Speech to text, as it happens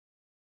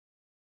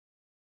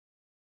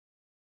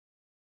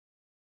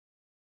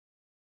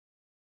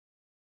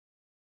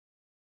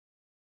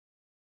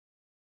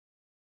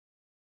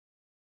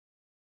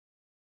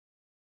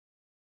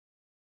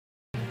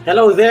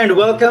Hello there and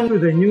welcome to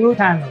the new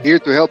channel. Here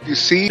to help you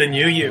see The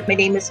new you. My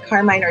name is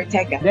Carmine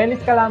Ortega. Dennis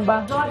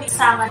Calamba.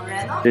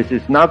 Samahan. This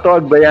is Nato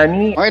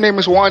Agbayani. My name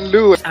is Juan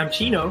Lu. I'm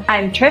Chino.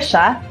 I'm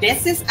Trisha.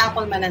 This is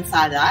Apple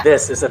Manansada.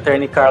 This is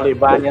Attorney Carlo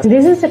Ibanez.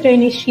 This is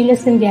Attorney Sheila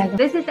Santiago.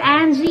 This is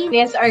Angie.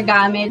 This is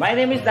Orgami. My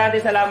name is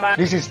Daddy Salama.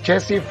 This is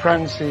Jesse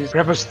Francis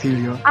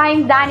Rebostillo.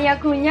 I'm Dania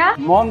Cunha.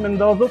 Mon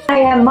Mendoza. I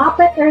am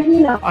Mapet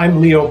Erhino.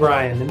 I'm Leo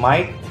Bryan.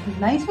 Mike.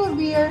 Nice for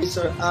beer.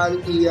 Sir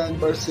Ian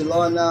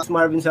Barcelona.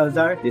 Marvin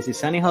Salazar. This is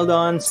Sunny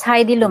Haldons.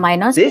 Heidi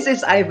Lumainos. This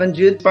is Ivan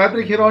Jude.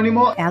 Patrick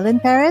Geronimo. Alan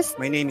Perez.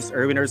 My name is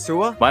Erwin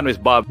Ursua. My name is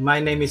Bob.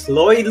 My name is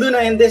Lloyd Luna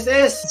and this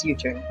is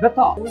Future. The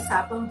Talk.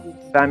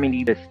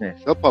 Family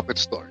Business. The Puppet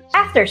Stories.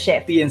 After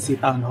Shift.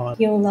 TNC Town Hall.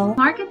 YOLO.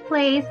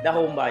 Marketplace. The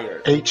Home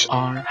Buyer.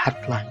 HR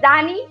Hotline.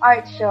 Danny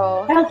Art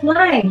Show.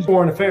 Healthline.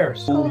 Foreign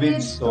Affairs. COVID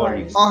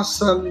stories.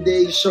 Awesome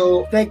Day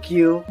Show. Thank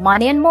you.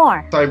 Money and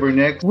More.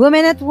 Cybernext.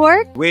 Women at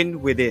Work.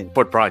 Win Within.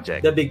 Port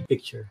Project. The Big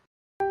Picture.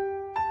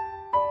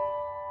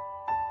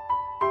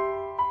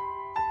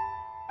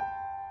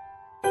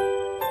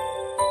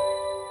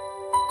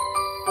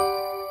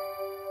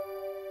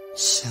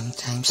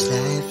 Sometimes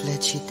life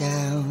lets you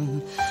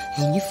down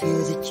and you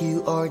feel that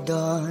you are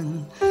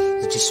done.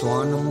 You just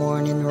want a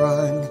morning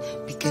run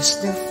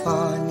because the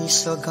fun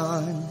is all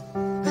gone.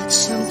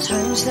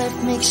 Sometimes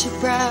life makes you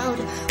proud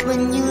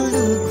when you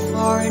look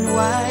far and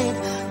wide,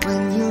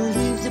 when you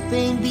leave the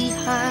pain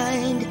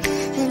behind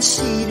and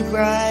see the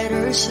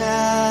brighter side.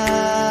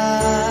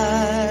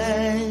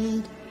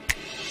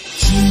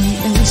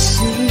 TNC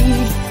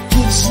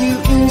gives you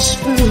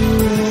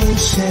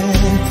inspiration.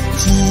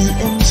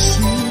 TNC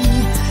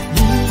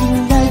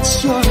reignites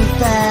your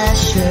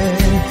passion.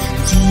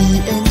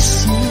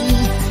 TNC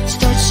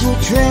starts your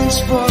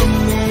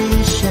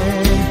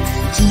transformation.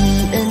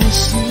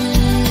 TNC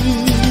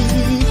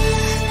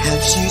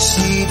helps you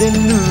see the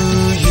new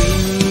you.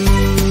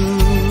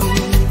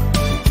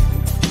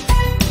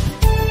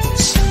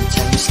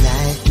 Sometimes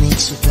life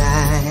makes you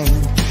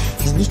blind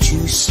and you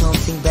choose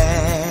something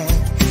bad.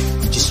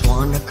 You just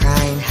wanna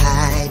cry and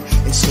hide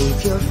and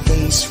save your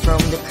face from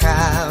the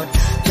crowd.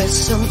 But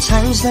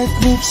sometimes life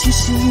makes you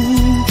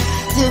see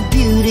the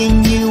beauty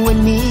in you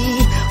and me.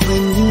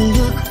 When you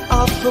look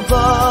up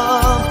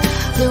above,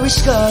 there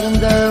is God and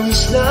there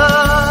is love.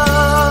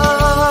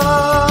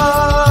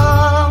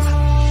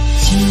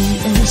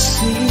 TNC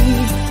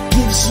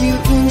gives you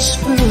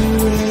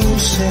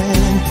inspiration.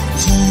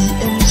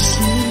 TNC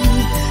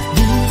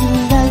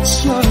reignites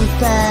your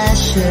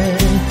passion.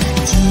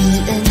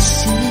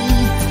 TNC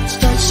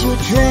starts your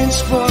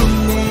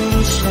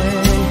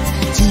transformation.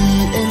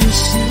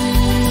 TNC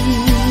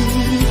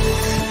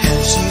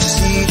helps you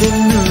see the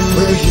new.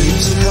 We're here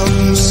to help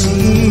you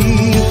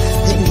see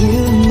the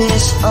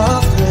newness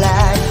of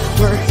life.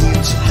 We're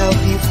here to help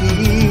you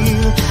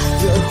feel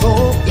your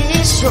hope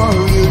is so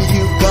real.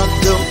 You got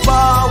the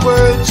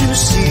power to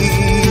see.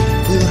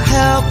 We'll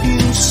help you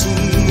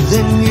see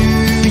the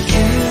new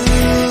you.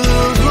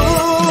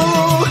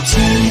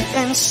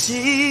 TNC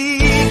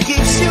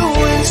gives you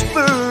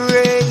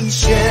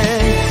inspiration.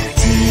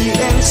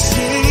 TNC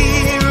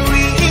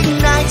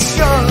reignites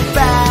your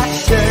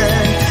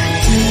passion.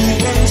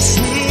 TNC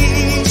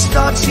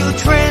starts your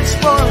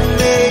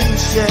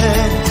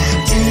transformation.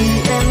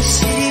 TNC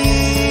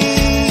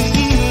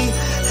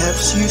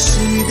helps you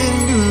see the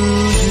new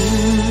you.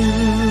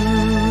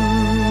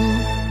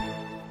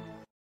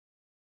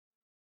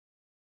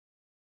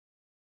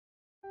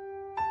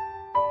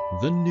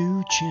 The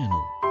new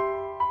channel.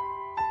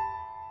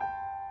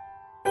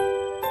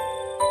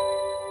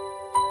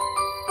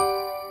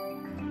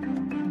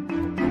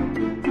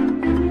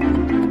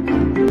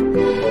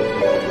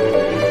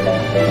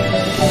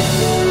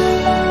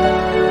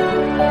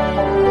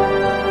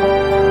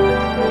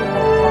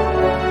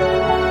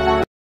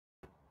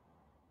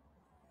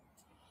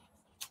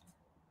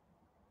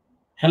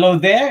 Hello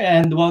there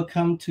and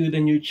welcome to the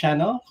new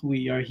channel.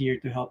 We are here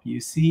to help you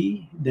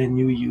see the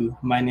new you.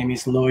 My name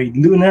is Lloyd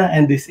Luna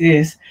and this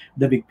is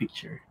The Big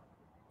Picture.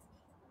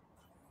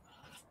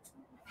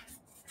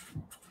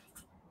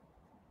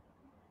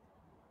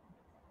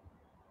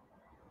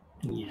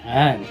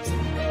 Yan.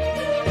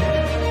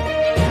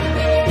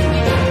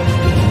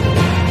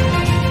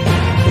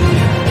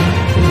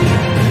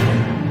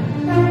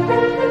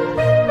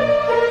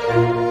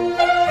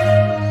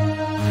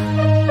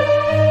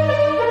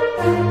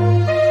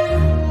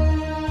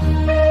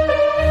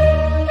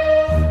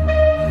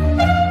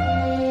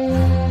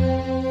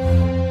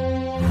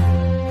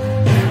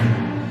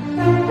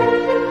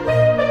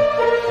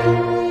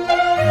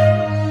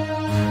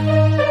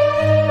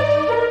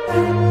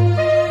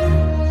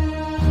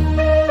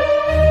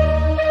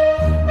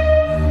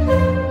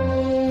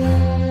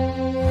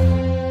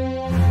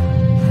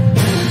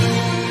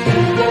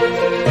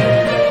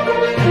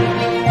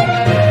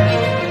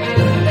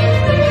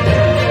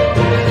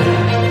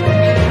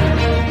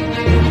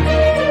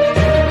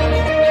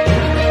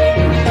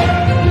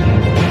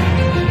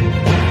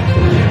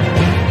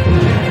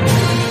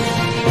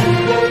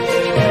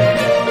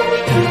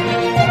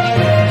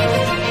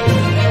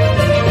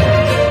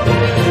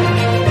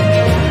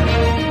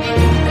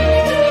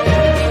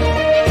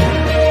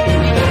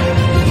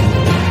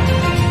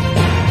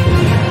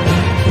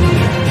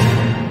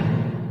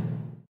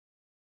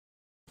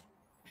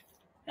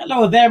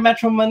 Hello there,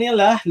 Metro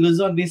Manila,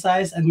 Luzon,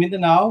 Visayas, and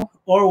Mindanao,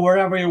 or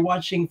wherever you're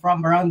watching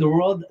from around the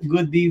world.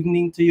 Good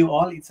evening to you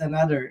all. It's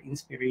another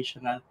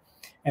inspirational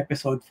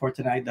episode for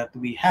tonight that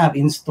we have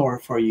in store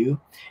for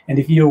you. And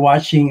if you're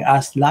watching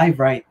us live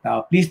right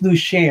now, please do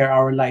share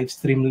our live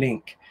stream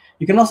link.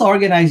 You can also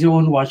organize your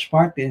own watch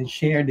party and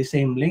share the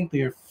same link to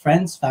your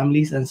friends,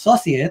 families, and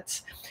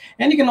associates.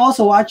 And you can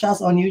also watch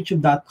us on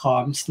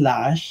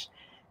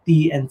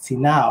youtube.com/TNC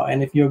Now.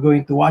 And if you're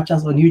going to watch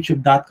us on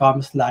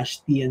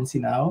youtube.com/TNC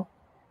Now,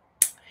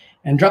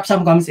 and drop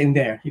some comments in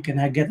there, you can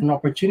get an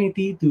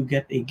opportunity to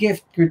get a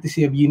gift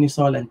courtesy of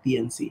Unisol and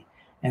TNC.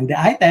 And the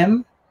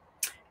item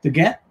to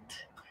get,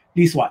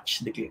 please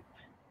watch the clip.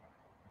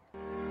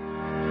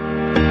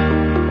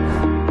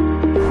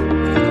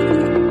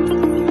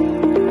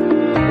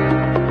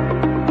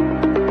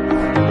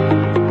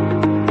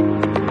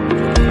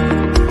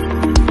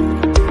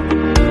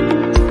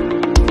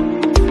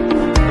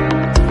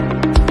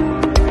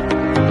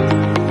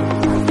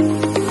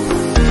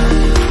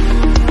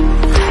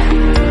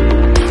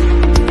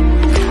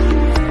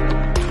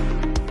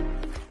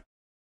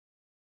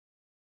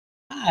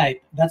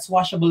 Right, that's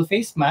washable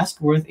face mask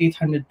worth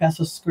 800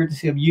 pesos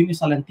courtesy of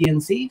Unisol and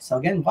TNC. So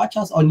again, watch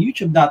us on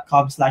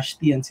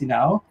youtube.com/TNC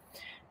Now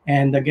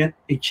and get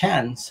a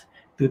chance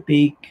to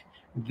take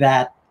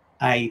that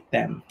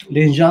item.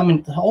 Ladies and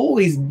gentlemen, it's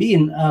always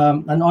been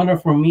an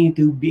honor for me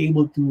to be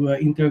able to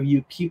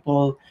interview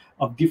people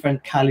of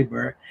different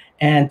caliber.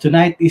 And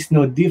tonight is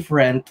no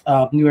different.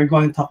 We are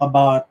going to talk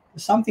about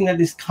something that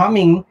is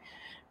coming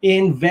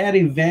in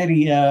very,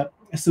 very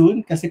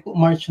soon, kasi po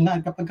March na.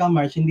 Kapag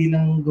March, hindi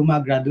lang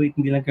gumagraduate,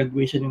 hindi lang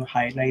graduation yung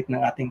highlight ng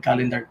ating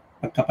calendar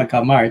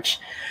kapag March.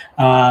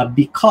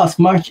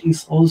 Because March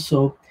is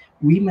also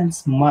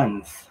Women's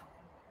Month.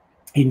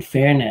 In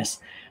fairness,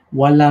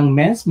 walang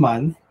Men's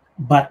Month,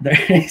 but there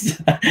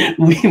is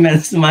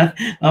Women's Month.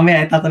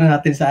 Mamaya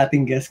itatanong natin sa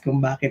ating guest kung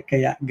bakit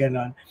kaya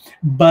ganon.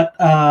 But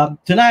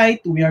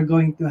tonight, we are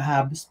going to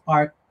have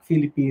Spark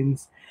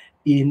Philippines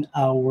in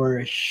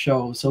our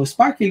show. So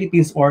Spark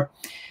Philippines, or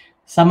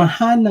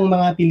Samahan ng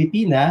mga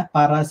Pilipina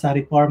para sa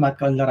Reporma at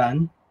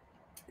Kaunlaran,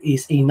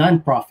 is a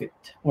non-profit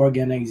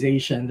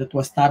organization that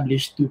was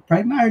established to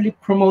primarily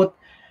promote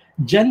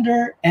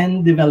gender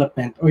and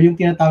development, or yung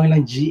tinatawag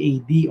lang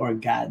GAD or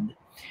GAD,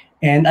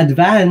 and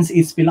advance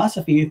its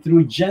philosophy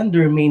through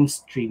gender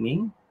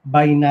mainstreaming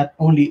by not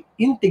only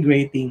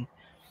integrating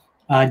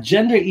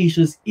gender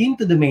issues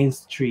into the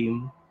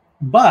mainstream,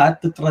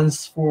 but to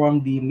transform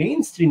the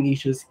mainstream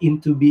issues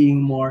into being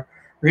more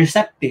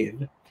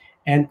receptive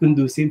and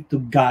conducive to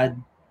God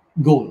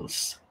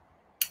goals.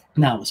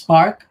 Now,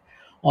 Spark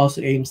also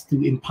aims to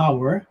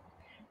empower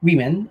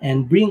women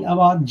and bring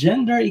about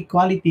gender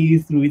equality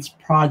through its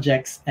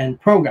projects and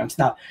programs.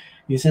 Now,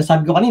 yung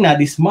sinasabi ko kanina,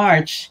 this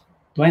March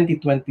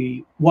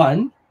 2021,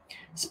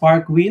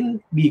 Spark will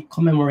be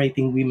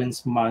commemorating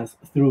Women's Month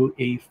through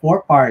a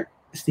 4-part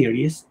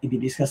series,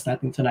 i-discuss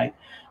natin tonight,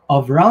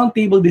 of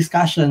roundtable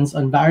discussions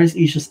on various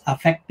issues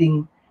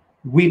affecting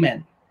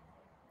women.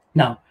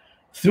 Now,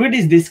 through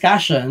these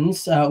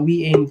discussions,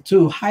 we aim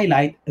to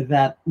highlight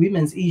that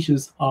women's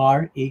issues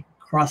are a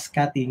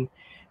cross-cutting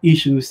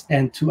issues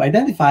and to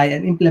identify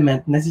and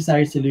implement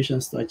necessary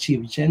solutions to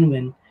achieve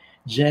genuine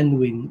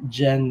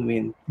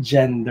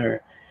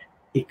gender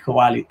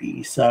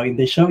equality. So in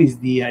the show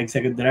is the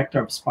Executive Director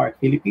of Spark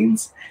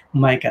Philippines,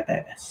 Mikaela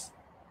Teves.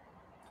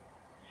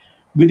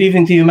 Good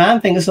evening to you,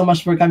 ma'am. Thank you so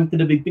much for coming to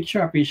the big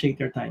picture. I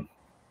appreciate your time.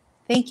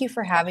 Thank you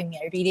for having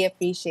me. I really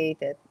appreciate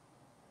it.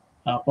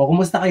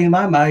 Kumusta kayo,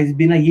 ma'am? It's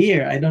been a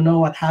year. I don't know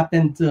what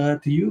happened to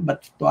you,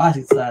 but to us,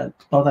 it's a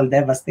total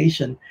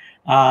devastation.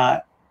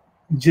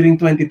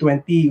 During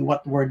 2020,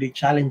 what were the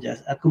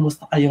challenges? At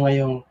kumusta kayo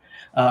ngayong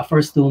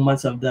first 2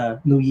 months of the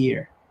new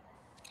year?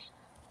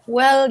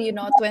 Well,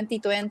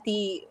 2020,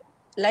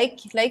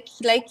 like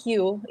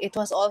you, it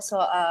was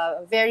also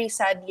a very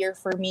sad year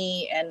for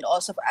me and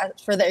also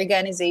for the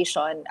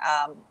organization.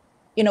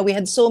 We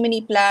had so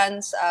many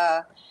plans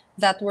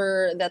that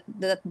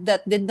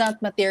did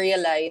not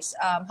materialize.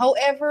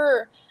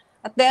 However,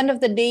 at the end of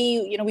the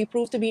day, we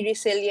proved to be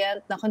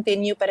resilient. Na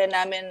continue pa rin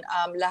namin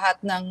lahat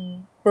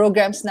ng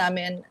programs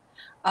namin.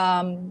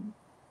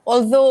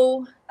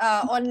 Although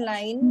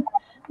online,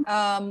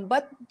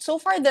 but so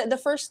far the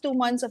first 2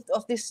 months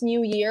of this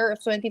new year of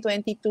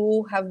 2022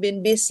 have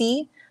been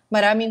busy.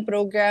 Maraming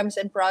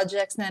programs and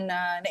projects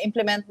na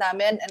implement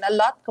namin, and a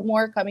lot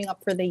more coming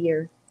up for the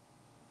year.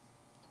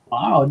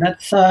 Wow,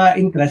 that's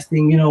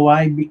interesting. You know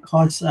why?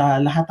 Because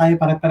lahat tayo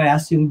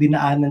pare-parehas yung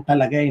dinaanan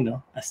talaga,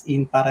 As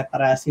in,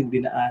 pare-parehas yung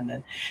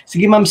dinaanan.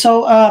 Sige, ma'am.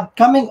 So,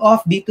 coming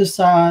off dito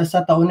sa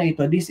taon na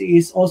ito, this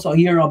is also a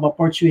year of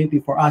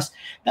opportunity for us.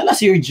 Tell us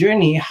your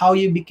journey, how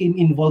you became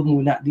involved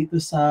muna dito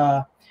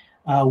sa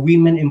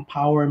women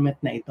empowerment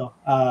na ito.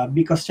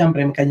 Because,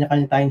 syempre, may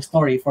kanya-kanya tayong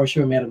story. For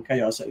sure, meron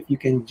kayo. So, if you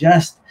can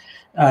just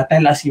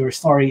tell us your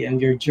story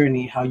and your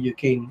journey, how you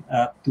came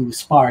to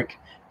Spark,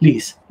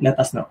 please let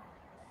us know.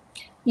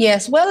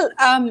 Yes, well,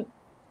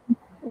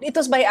 it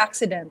was by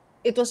accident.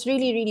 It was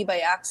really, really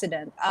by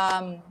accident.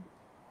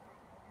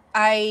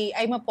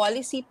 I'm a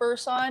policy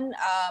person.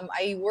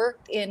 I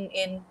worked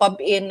in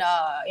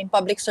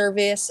public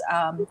service,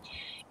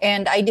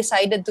 and I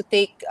decided to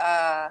take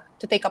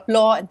up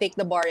law and take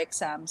the bar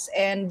exams.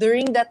 And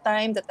during that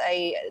time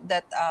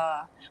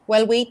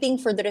while waiting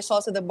for the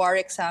results of the bar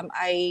exam,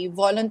 I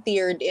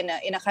volunteered in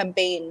a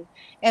campaign,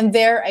 and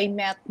there I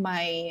met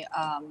my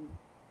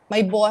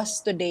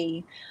boss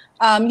today.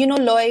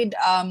 Lloyd.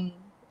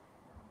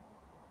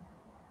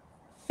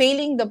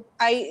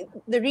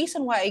 The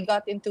reason why I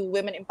got into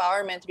women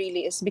empowerment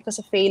really is because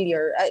of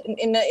failure.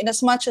 In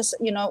as much as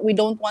we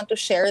don't want to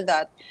share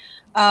that,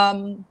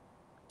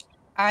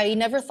 I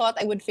never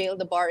thought I would fail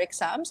the bar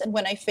exams, and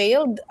when I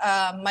failed,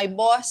 my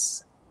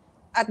boss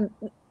at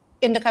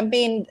in the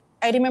campaign,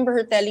 I remember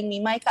her telling me,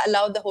 "Micah,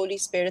 allow the Holy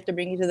Spirit to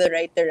bring you to the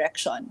right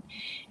direction."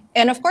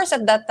 And of course,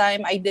 at that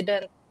time, I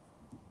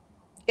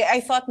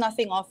thought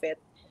nothing of it.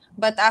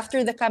 But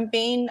after the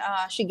campaign,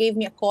 she gave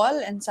me a call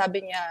and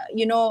sabi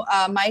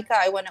niya, Micah,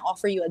 I want to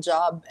offer you a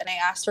job. And I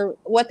asked her,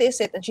 what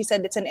is it? And she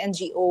said, it's an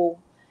NGO.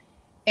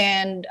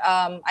 And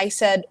I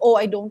said, oh,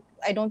 I don't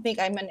think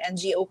I'm an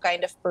NGO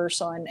kind of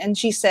person. And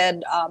she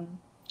said,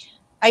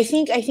 I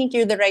think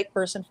you're the right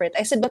person for it.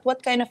 I said, but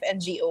what kind of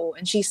NGO?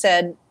 And she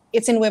said,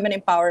 it's in women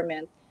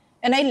empowerment.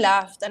 And I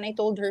laughed and I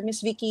told her,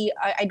 Miss Vicky,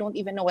 I don't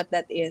even know what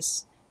that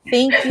is.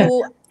 Thank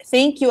you.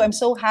 Thank you. I'm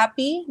so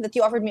happy that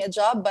you offered me a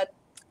job, but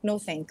no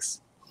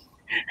thanks.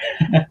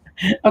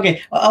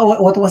 Okay.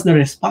 What was the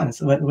response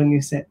when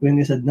you said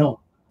no?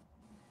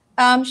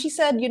 She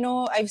said,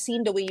 I've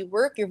seen the way you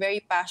work. You're very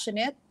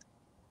passionate.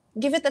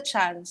 Give it a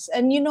chance.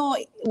 And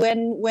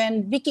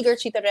when Vicky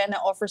Garchitarena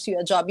offers you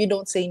a job, you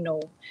don't say no.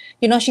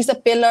 She's a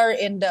pillar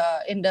in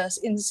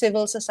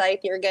civil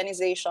society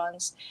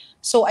organizations.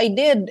 So I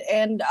did,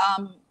 and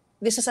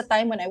this is a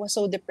time when I was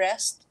so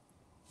depressed.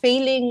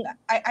 Failing,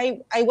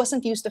 I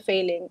wasn't used to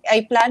failing.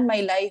 I planned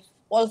my life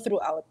all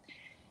throughout.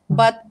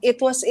 But it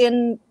was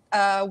in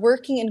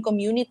working in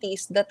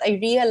communities that I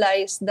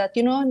realized that,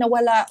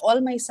 nawala,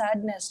 all my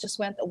sadness just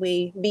went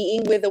away.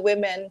 Being with the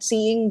women,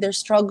 seeing their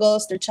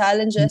struggles, their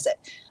challenges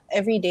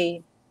every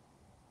day.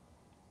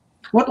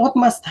 What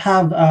must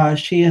have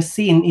she has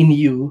seen in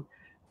you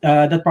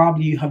that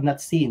probably you have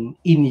not seen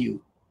in you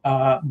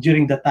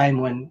during the time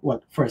when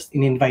first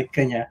in-invite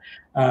ka niya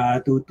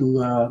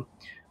to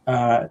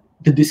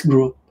this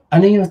group?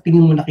 Ano yung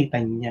tingin mo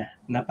nakita niya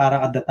na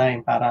parang at the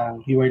time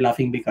parang you were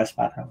laughing because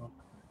parang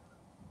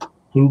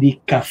hindi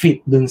ka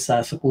fit dun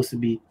sa supposed to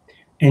be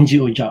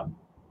NGO job?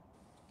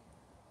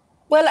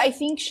 Well, I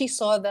think she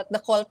saw that the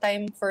call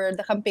time for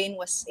the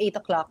campaign was 8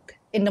 o'clock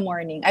in the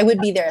morning. I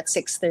would be there at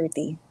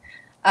 6:30.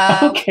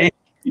 Okay.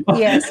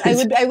 Yes,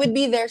 I would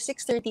be there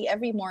 6:30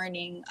 every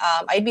morning.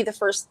 I'd be the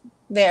first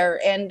there,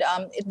 and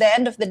at the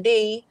end of the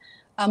day,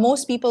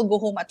 most people go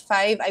home at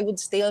 5. I would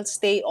still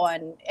stay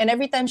on, and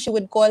every time she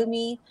would call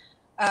me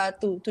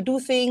to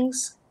do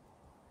things,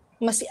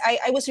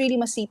 I was really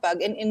masipag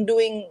in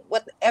doing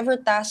whatever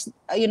task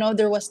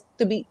there was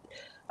to be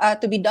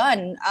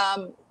done.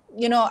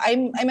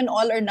 I'm an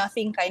all or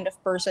nothing kind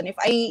of person. If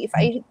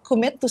I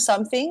commit to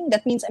something,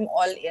 that means I'm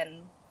all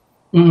in.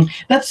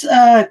 That's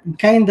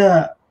kind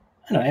of,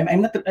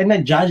 I'm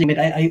not judging it.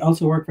 I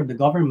also work for the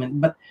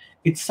government, but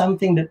it's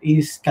something that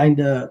is kind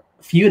of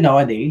few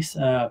nowadays.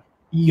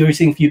 You're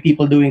seeing few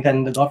people doing that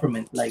in the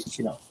government, like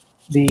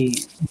they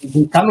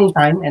come in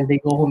time and they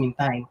go home in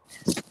time.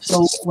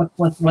 So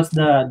what's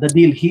the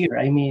deal here?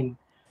 I mean,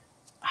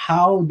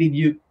 how did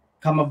you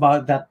come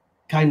about that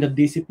kind of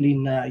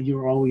discipline?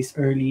 You're always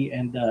early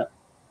and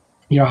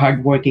you're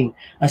hardworking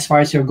as far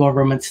as your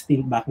government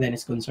stint back then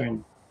is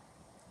concerned.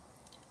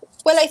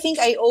 Well, I think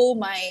I owe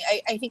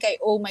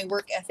my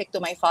work ethic to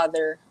my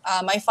father.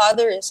 My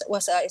father is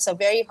a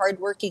very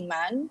hardworking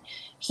man.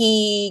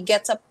 He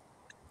gets up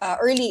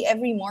early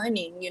every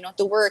morning,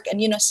 to work, and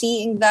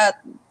seeing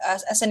that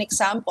as an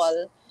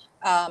example,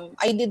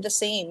 I did the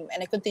same,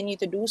 and I continue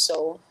to do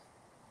so.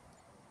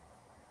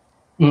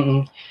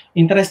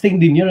 Interesting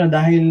din yun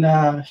dahil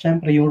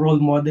syempre yung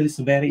role model is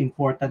very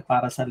important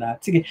para sa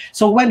lahat. Sige.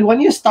 So when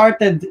you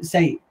started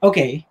say,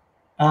 okay,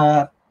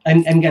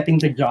 I'm getting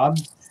the job.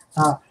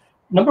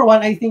 Number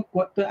one, I think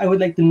what I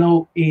would like to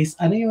know is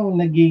ano yung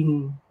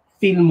naging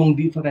feel mong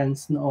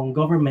difference noong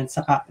government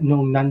saka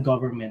noong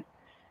non-government.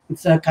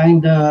 It's a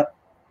kind of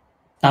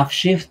tough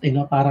shift,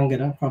 parang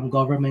gano'n, from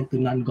government to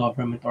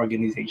non-government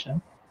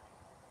organization.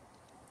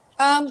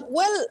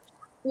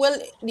 Well,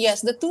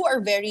 yes, the two are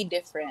very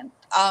different.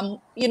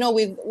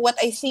 With what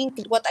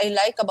I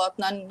like about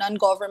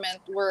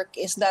non-government work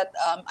is that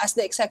as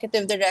the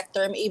executive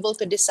director, I'm able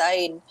to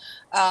decide.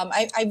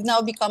 I've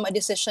now become a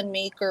decision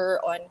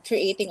maker on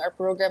creating our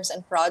programs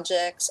and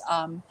projects,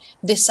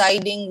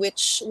 deciding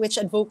which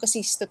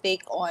advocacies to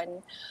take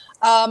on.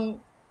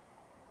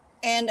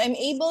 And I'm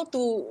able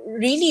to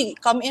really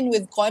come in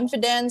with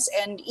confidence,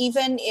 and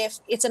even if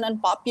it's an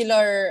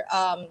unpopular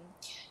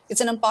it's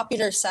an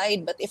unpopular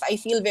side, but if I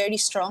feel very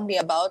strongly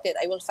about it,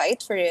 I will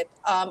fight for it.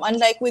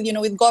 Unlike with,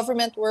 with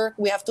government work,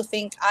 I have to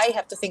think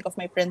of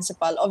my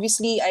principal.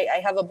 Obviously,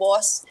 I have a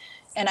boss,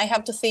 and I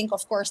have to think,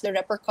 of course, the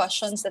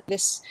repercussions that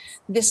this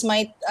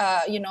might,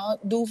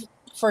 do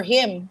for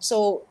him.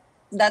 So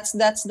that's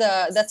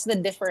the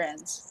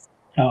difference.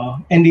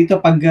 And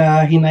dito pag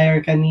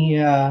hinire ka ni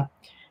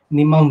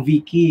Ma'am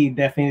Vicky,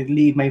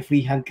 definitely may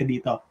free hand ka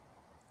dito.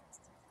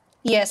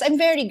 Yes, I'm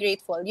very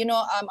grateful.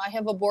 I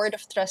have a board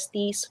of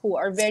trustees who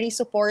are very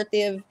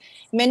supportive.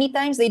 Many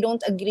times they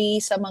don't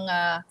agree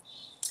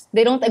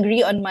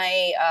on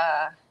my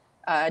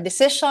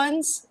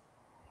decisions.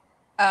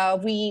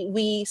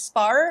 We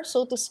spar,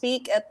 so to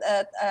speak,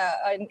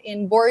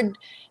 in board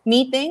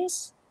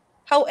meetings.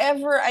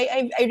 However,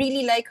 I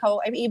really like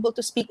how I'm able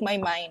to speak my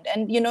mind,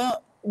 and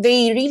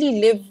they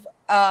really live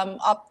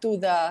up to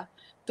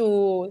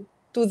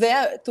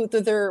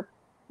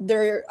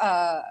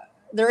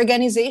their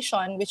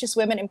organization, which is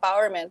women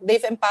empowerment.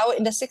 They've empowered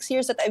in the 6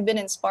 years that I've been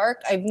in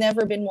Spark. I've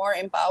never been more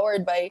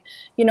empowered by,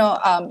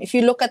 if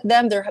you look at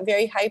them, they're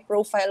very high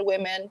profile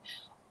women,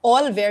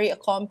 all very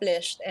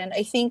accomplished. And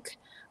I think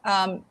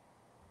I'm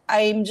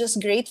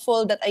just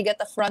grateful that I get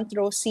a front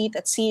row seat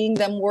at seeing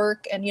them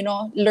work and,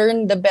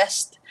 learn the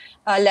best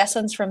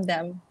lessons from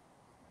them.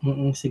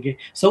 Sige.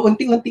 So,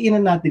 unti-untiin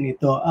na natin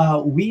ito.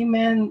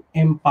 Women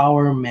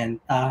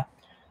empowerment.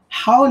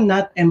 How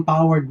not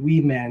empowered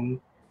women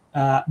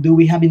do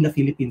we have in the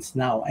Philippines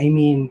now? I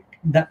mean,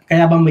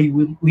 kaya ba may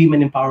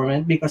women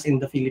empowerment? Because in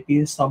the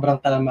Philippines, sobrang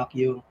talamak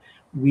yung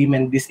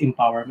women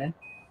disempowerment.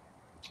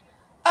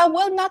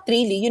 Well, not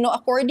really.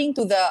 According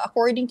to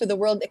the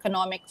World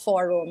Economic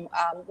Forum,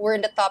 we're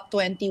in the top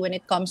 20 when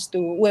it comes to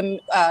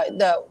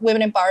the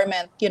women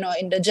empowerment.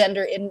 In the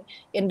gender in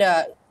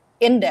the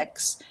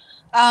index.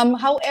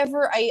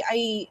 However,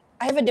 I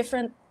have a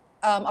different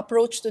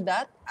approach to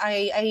that.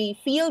 I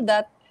feel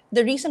that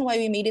the reason why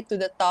we made it to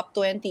the top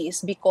 20 is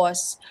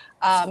because,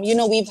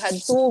 we've had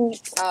 2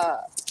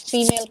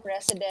 female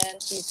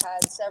presidents, we've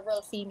had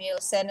several female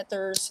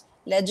senators,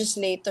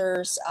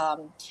 legislators,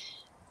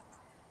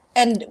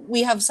 and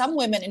we have some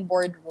women in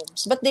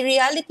boardrooms. But the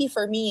reality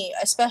for me,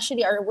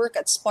 especially our work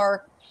at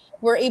Spark,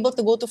 we're able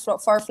to go to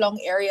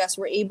far-flung areas.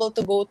 We're able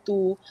to go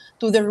to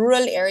the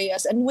rural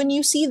areas. And when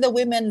you see the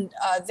women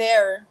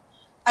there,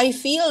 I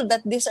feel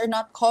that these are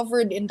not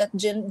covered in that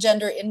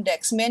gender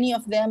index. Many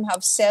of them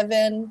have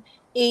 7,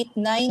 8,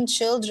 9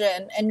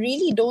 children and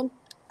really don't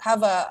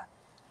have a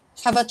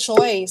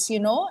choice,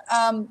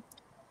 to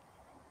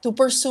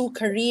pursue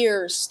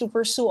careers, to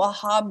pursue a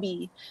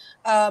hobby.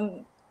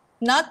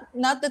 Not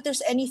that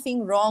there's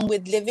anything wrong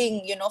with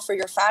living, for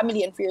your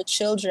family and for your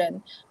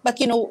children, but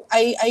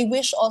I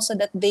wish also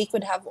that they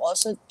could have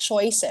also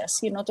choices,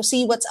 to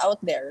see what's out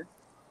there.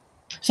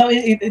 So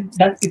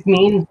it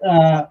means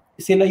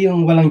sila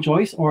yung walang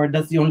choice, or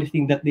that's the only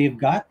thing that they've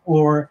got,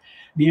 or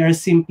they are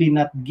simply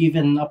not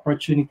given an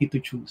opportunity to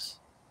choose?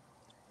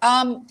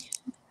 I'll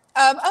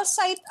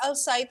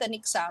cite an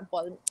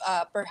example,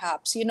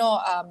 perhaps.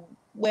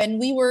 When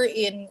we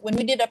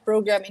did a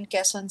program in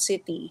Quezon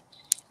City,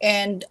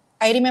 and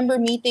I remember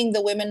meeting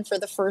the women for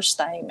the first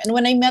time. And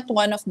when I met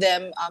one of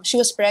them, she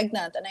was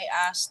pregnant, and I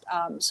asked,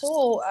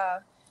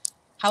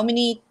 how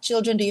many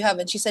children do you have?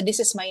 And she said, this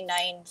is my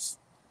 9th.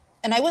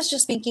 And I was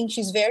just thinking,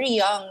 she's very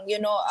young,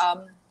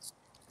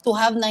 to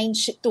have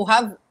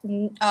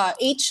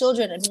 8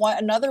 children and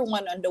another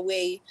one on the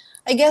way.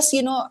 I guess,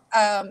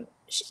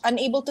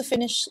 unable to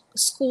finish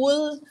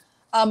school,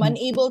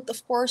 unable,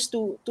 of course,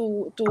 to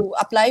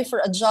apply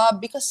for a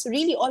job, because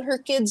really all her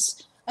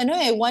kids,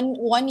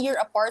 one year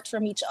apart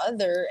from each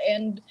other,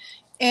 and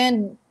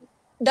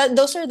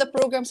those are the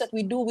programs that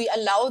we do. We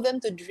allow them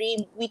to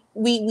dream. We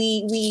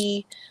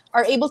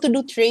are able to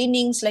do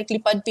trainings like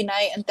Lipad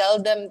Pinay and tell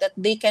them that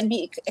they can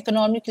be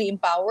economically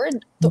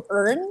empowered, to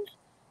earn,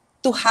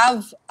 to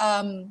have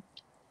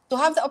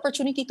the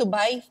opportunity to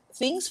buy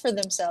things for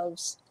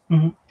themselves.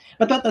 Mm-hmm.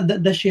 But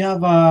does she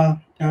have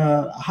a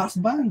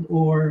husband,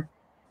 or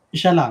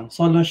siya lang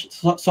solo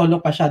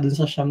pa siya dun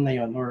sa siyam na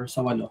yon, or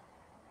sa 8?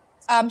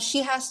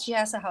 She has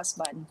a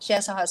husband.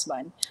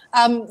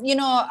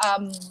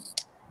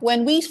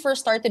 When we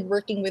first started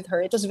working with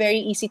her, it was very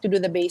easy to do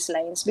the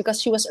baselines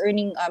because she was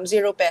earning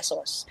 0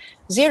 pesos.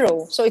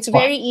 So it's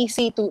very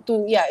easy to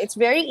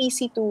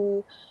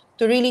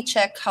really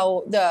check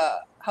how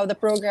the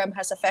program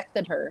has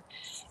affected her.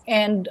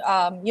 And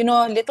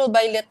little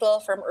by little,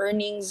 from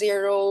earning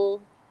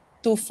 0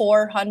 to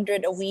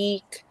 400 a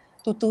week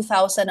to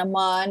 2,000 a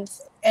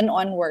month and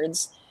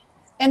onwards.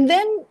 And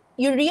then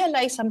you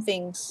realize some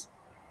things.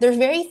 They're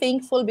very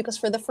thankful because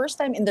for the first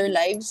time in their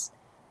lives,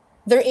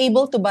 they're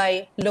able to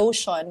buy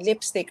lotion,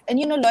 lipstick. And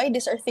Lloyd,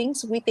 these are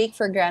things we take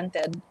for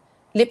granted.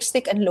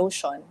 Lipstick and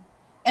lotion.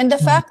 And the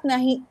fact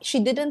that she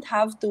didn't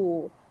have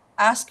to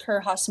ask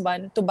her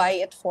husband to buy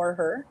it for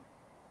her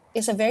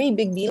is a very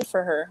big deal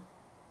for her.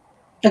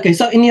 Okay,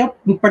 so in your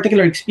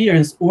particular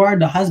experience, who are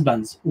the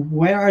husbands?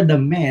 Where are the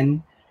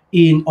men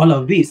in all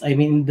of this? I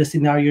mean, the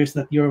scenarios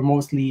that you're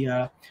mostly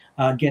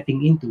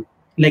getting into.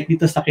 like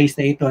dito sa case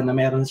na ito na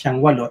meron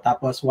siyang 8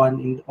 tapos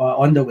 1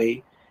 on the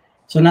way.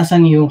 So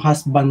nasan yung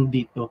husband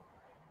dito?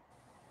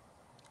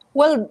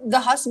 Well,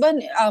 the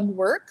husband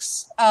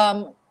works,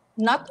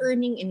 not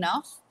earning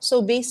enough.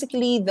 So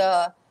basically,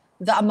 the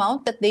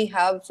amount that they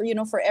have for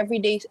for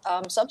everyday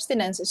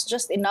subsistence is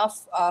just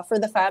enough for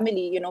the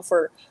family.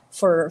 For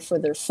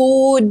their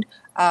food,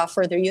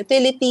 for their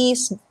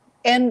utilities,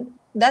 and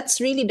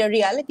that's really the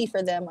reality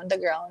for them on the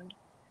ground.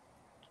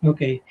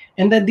 Okay.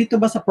 And then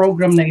dito ba sa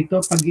program na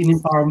ito, pag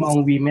in-empower mo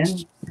ang women,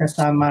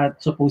 kasama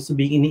supposed to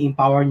be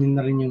ini-empower nyo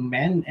na rin yung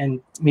men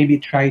and maybe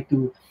try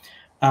to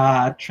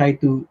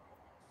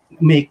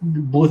make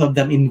both of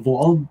them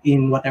involved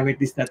in whatever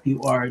it is that you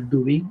are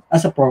doing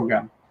as a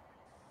program?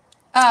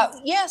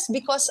 Yes,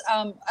 because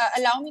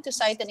allow me to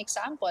cite an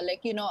example.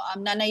 Like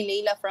Nanay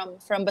Leila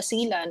from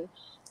Basilan,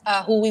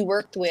 who we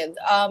worked with.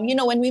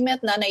 When we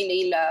met Nanay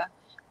Leila,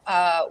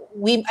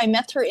 I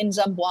met her in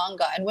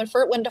Zamboanga, and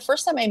when the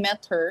first time I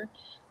met her,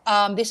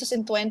 this was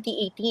in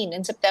 2018,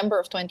 in September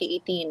of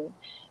 2018.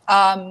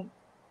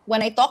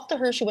 When I talked to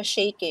her, she was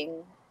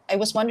shaking. I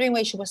was wondering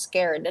why she was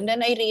scared, and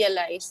then I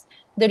realized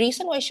the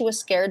reason why she was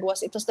scared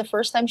was it was the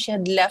first time she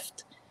had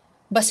left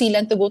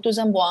Basilan to go to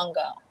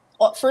Zamboanga.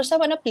 First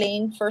time on a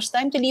plane, first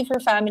time to leave her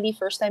family,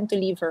 first time to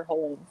leave her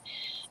home.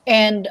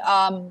 And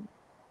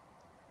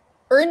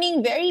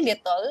earning very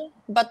little,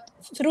 but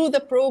through the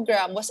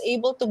program was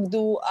able to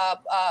do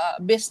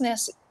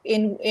business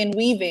in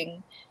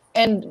weaving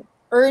and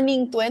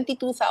earning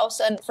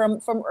 22,000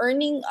 from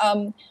earning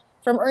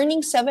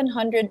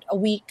 700 a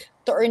week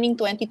to earning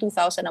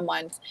 22,000 a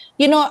month.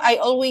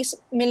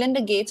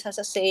 Melinda Gates has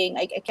a saying,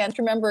 I can't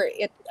remember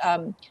it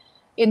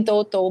in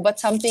toto, but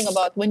something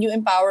about when you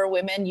empower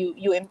women,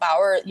 you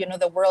empower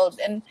the world.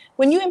 And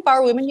when you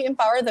empower women, you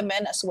empower the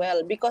men as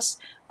well, because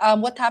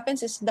what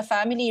happens is the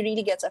family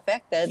really gets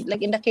affected.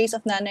 Like in the case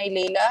of Nanay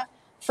Leila,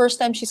 first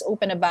time she's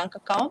opened a bank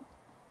account,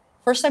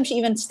 first time she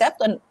even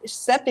stepped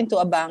into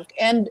a bank,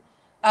 and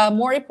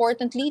more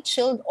importantly,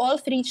 all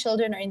 3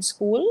 children are in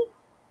school,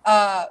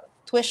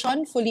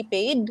 tuition fully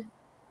paid,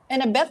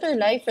 and a better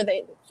life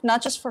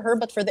not just for her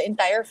but for the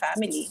entire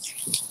family.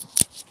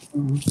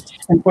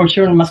 And for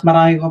sure, mas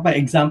marami ko pa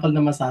example na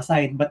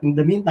masasite. But in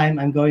the meantime,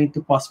 I'm going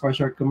to pause for a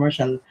short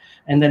commercial.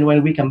 And then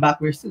when we come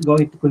back, we're still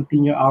going to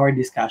continue our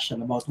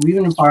discussion about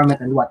women empowerment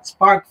and what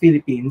Spark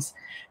Philippines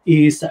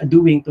is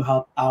doing to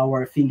help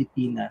our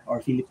Filipina or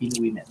Filipino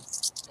women.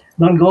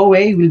 Don't go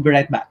away. We'll be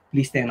right back.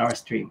 Please stay on our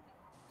stream.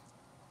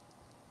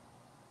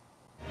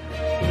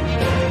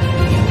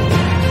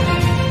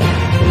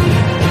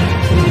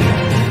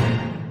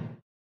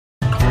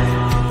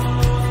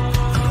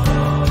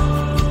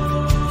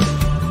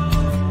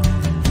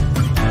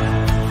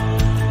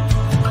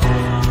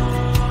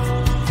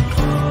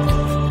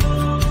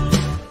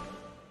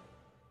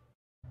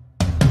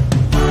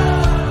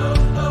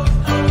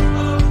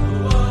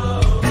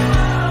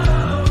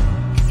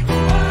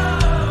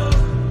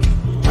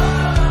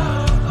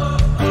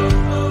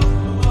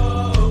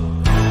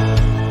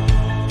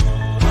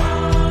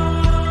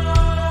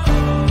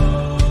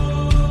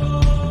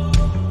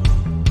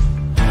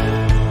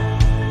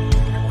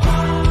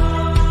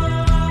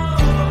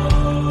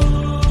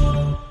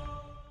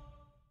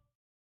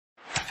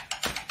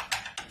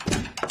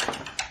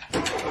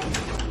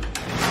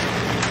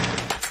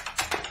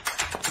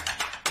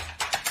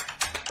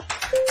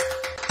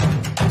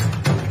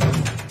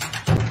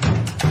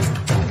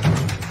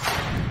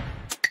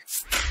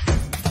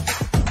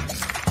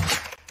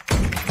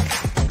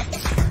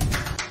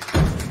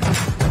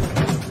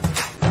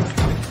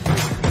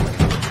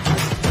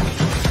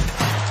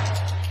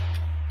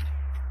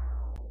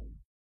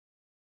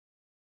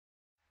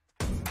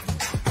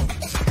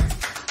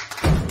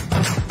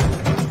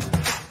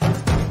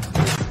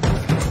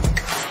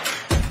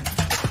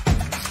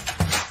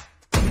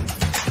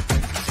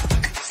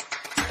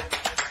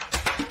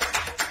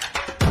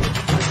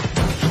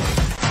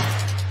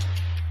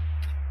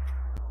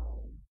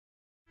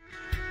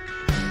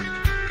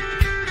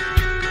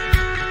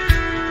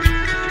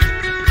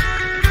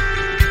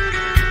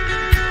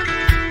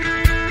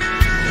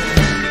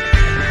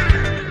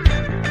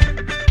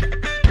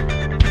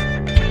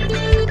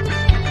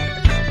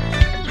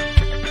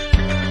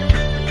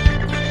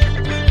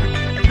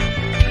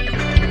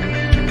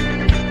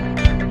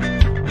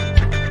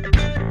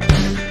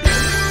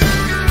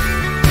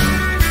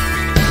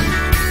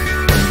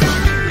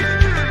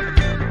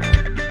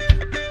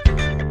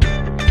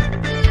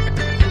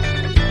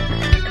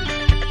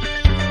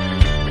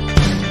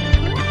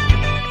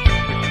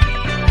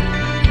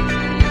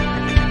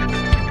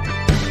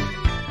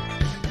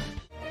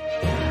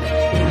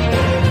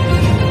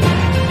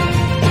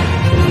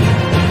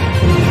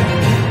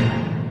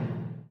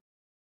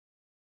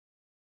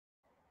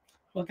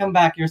 Welcome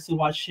back. You're still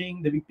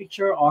watching The Big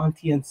Picture on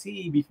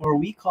TNC. Before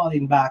we call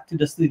in back to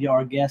the studio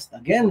our guest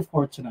again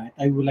for tonight,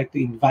 I would like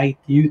to invite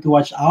you to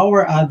watch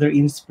our other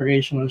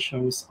inspirational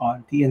shows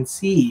on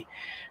TNC.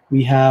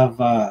 We have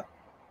a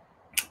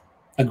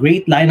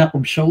great lineup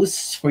of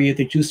shows for you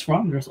to choose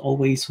from. There's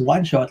always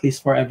one show, at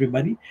least for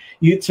everybody.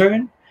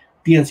 U-Turn,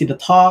 TNC The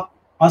Talk,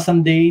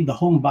 Awesome Day, The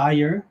Home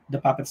Buyer, The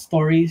Puppet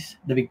Stories,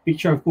 The Big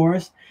Picture, of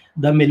course,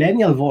 The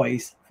Millennial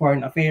Voice,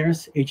 Foreign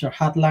Affairs, HR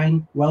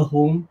Hotline, Well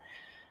Home,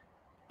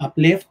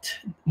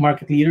 Uplift,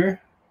 Market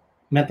Leader,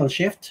 Mental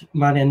Shift,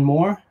 Money and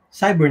More,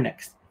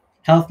 Cybernext,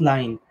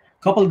 Healthline,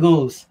 Couple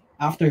Goals,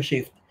 After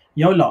Shift,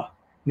 YOLO,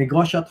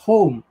 Negosyo at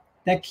Home,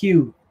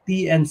 TechQ,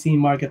 TNC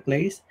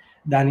Marketplace,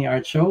 Danny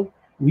Art Show,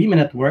 Women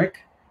at Work,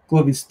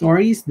 COVID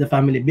Stories, The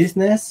Family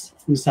Business,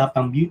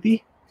 Usapang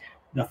Beauty,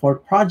 The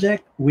Fort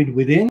Project,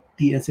 Within,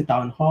 TNC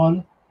Town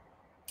Hall,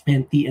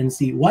 and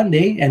TNC One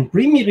Day. And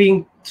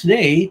premiering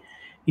today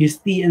is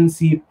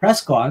TNC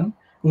PressCon,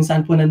 kung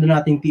saan po nandun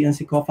nating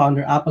TNC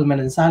co-founder Apple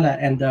Manansala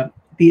and the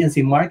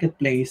TNC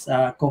Marketplace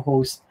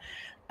co-host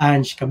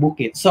Ange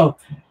Kabukit. So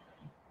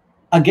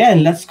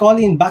again, let's call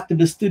in back to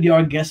the studio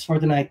our guest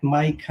for tonight.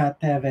 Mikaela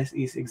Teves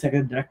is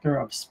Executive Director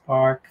of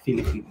Spark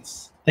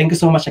Philippines. Thank you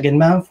so much again,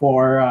 ma'am,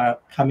 for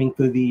coming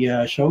to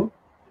the show.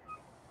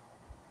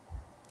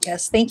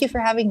 Yes, thank you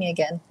for having me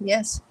again.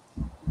 Yes.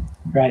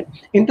 Right.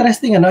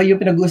 Interesting, yung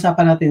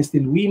pinag-uusapan natin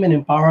still women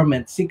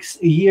empowerment,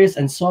 6 years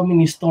and so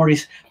many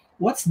stories.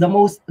 What's the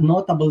most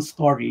notable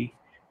story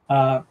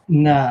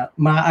na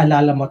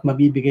maaalala mo at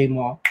mabibigay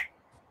mo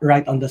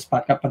right on the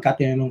spot kapag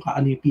tinanong ka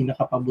ano yung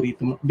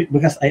pinaka-paborito mo?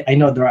 Because I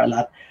know there are a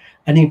lot.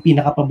 Ano yung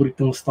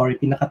pinaka-paboritong story,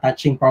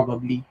 pinaka-touching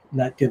probably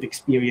that you've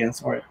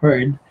experienced or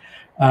heard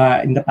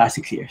in the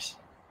past 6 years?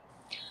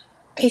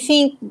 I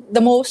think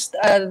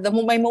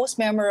my most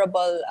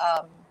memorable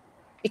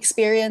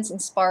experience in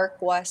Spark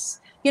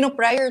was,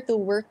 prior to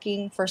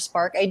working for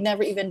Spark, I'd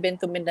never even been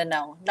to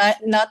Mindanao,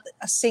 not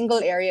a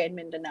single area in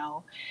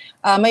Mindanao.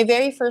 My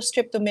very first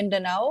trip to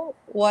Mindanao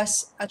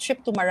was a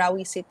trip to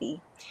Marawi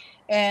City.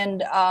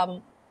 And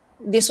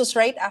this was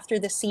right after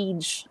the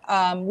siege.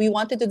 We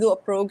wanted to do a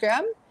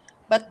program,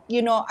 but,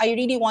 I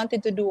really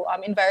wanted to do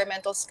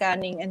environmental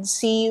scanning and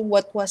see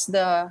what was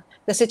the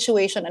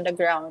situation on the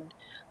ground.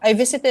 I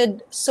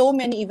visited so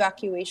many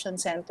evacuation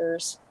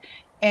centers.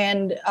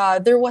 And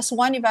there was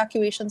one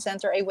evacuation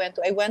center I went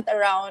to. I went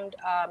around,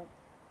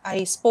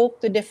 I spoke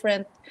to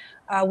different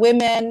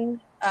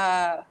women,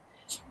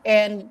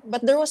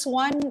 but there was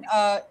one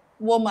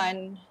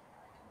woman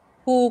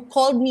who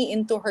called me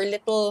into her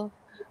little,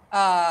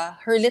 I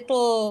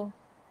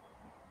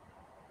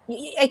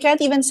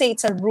can't even say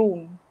it's a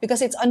room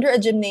because it's under a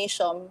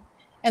gymnasium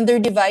and they're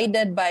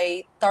divided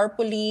by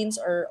tarpaulins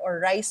or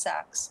rice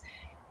sacks.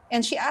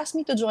 And she asked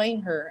me to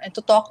join her and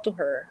to talk to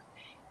her.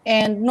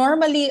 And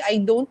normally, I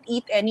don't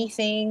eat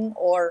anything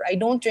or I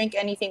don't drink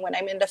anything when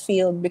I'm in the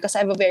field because I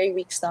have a very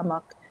weak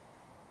stomach.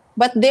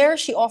 But there,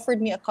 she offered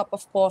me a cup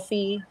of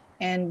coffee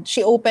and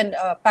she opened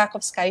a pack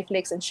of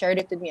Skyflakes and shared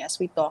it with me as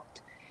we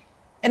talked.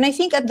 And I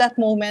think at that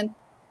moment,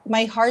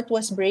 my heart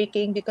was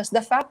breaking because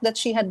the fact that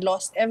she had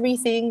lost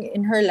everything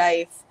in her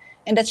life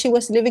and that she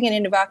was living in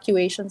an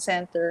evacuation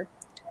center,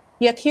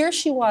 yet here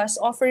she was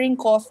offering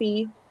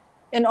coffee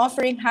and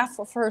offering half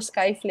of her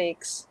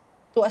Skyflakes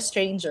to a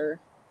stranger.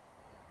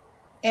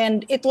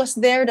 And it was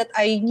there that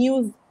I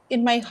knew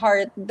in my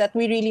heart that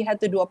we really had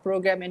to do a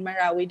program in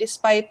Marawi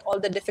despite all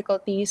the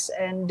difficulties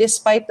and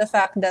despite the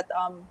fact that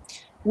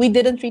we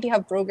didn't really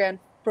have program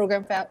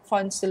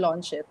funds to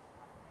launch it.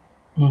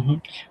 Mm-hmm.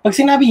 Pag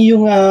sinabi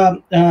yung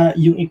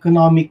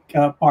economic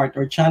part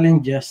or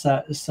challenges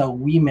sa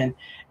women,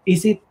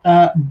 is it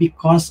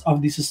because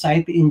of the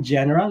society in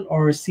general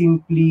or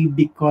simply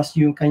because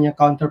yung kanya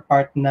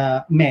counterpart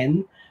na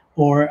men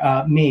or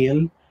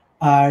male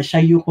siya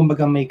yung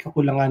kumbaga may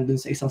kakulangan dun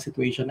sa isang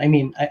situation? I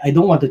mean, I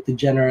don't want it to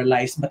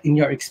generalize, but in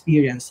your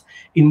experience,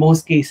 in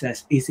most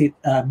cases, is it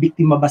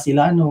biktima ba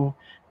sila nung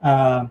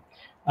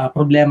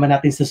problema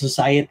natin sa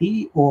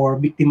society or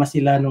biktima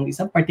sila nung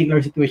isang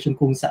particular situation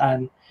kung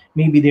saan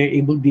maybe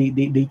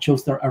they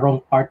chose a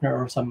wrong partner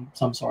or some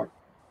sort?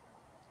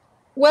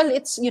 Well,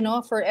 it's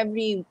for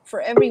every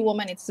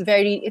woman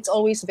it's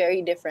always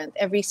very different.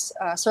 Every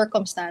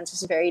circumstance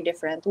is very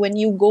different. When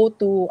you go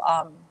to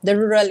the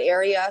rural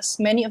areas,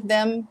 many of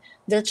them,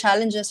 their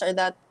challenges are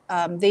that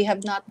they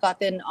have not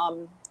gotten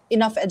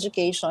enough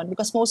education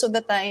because most of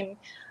the time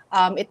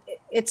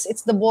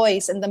it's the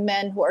boys and the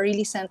men who are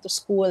really sent to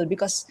school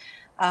because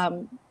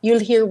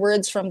you'll hear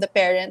words from the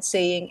parents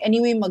saying,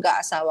 anyway,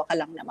 mag-aasawa ka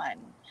lang naman.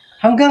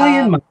 Hanggang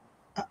ngayon,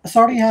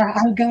 sorry ha,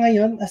 hanggang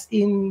ngayon as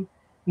in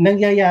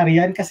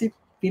nangyayari yan kasi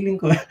feeling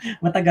ko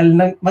matagal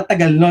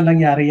no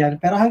nangyari yan.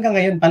 Pero hanggang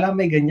ngayon pala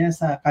may ganyan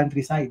sa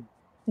countryside.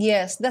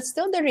 Yes, that's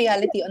still the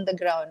reality on the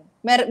ground.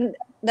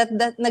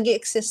 That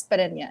nag-exist pa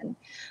rin yan.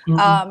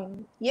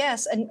 Mm-hmm.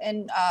 Yes,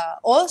 and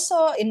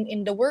also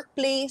in the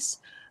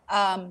workplace,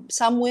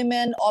 some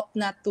women opt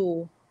not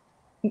to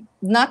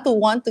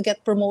want to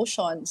get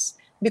promotions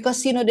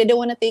because they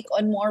don't want to take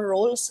on more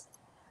roles.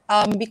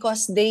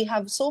 Because they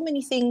have so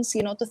many things,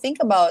 to think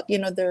about,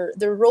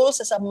 their roles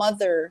as a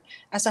mother,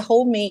 as a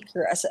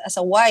homemaker, as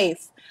a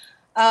wife.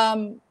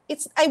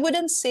 I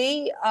wouldn't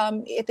say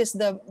it is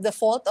the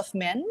fault of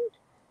men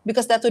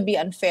because that would be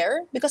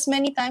unfair, because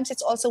many times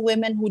it's also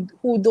women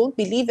who don't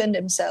believe in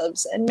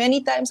themselves, and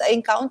many times I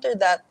encounter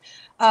that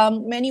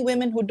many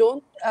women who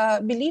don't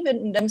believe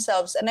in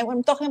themselves, and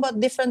I'm talking about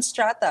different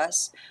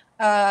stratas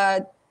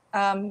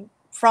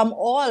from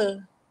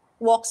all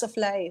walks of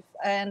life,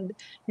 and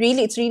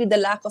really it's really the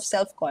lack of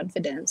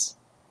self-confidence.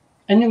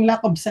 And yung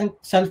lack of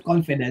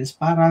self-confidence,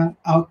 parang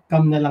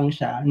outcome na lang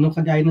siya. Nung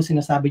kagaya ng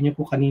sinasabi niyo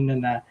po kanina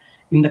na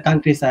in the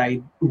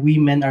countryside,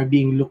 women are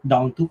being looked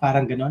down to,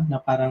 parang ganon, na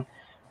parang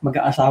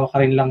mag-aasawa ka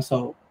rin lang,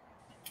 so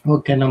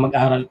huwag ka nang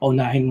mag-aral,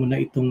 paunahin mo na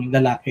itong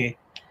lalaki.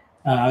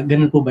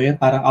 Ganun po ba yun?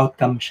 Parang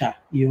outcome siya,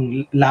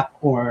 yung lack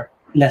or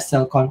less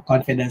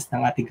self-confidence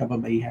ng ating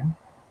kababaihan?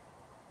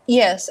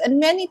 Yes, and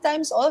many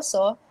times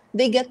also,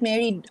 they get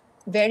married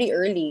very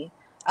early.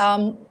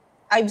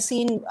 I've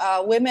seen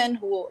women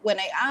who, when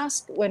I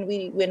ask, when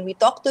we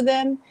talk to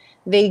them,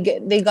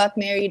 they got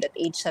married at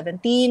age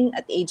 17,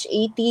 at age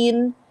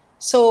 18.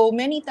 So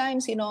many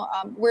times,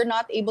 we're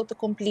not able to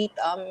complete,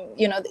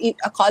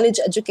 a college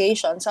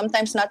education.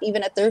 Sometimes not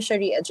even a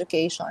tertiary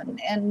education,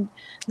 and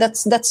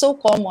that's so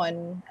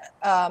common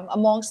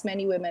amongst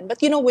many women.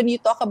 But when you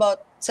talk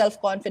about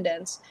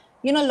self-confidence,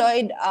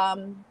 Lloyd,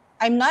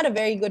 I'm not a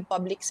very good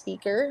public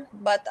speaker,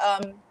 but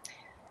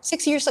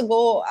 6 years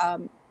ago,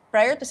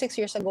 prior to 6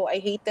 years ago,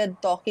 I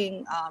hated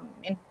talking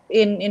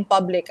in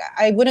public.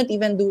 I wouldn't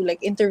even do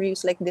like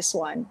interviews like this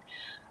one.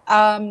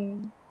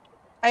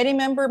 I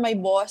remember my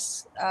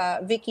boss,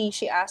 Vicky,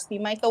 she asked me,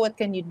 Micah, what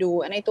can you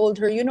do? And I told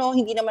her,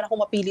 hindi naman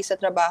ako mapili sa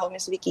trabaho,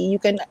 Miss Vicky. You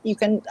can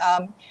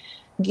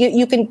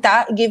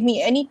give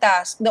me any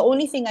task. The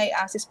only thing I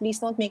ask is please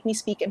don't make me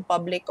speak in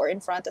public or in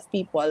front of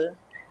people,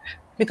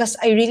 because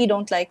I really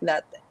don't like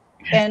that.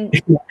 And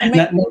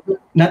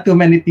not too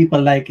many people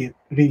like it,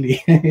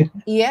 really.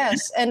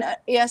 Yes, and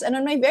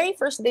on my very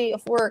first day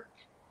of work,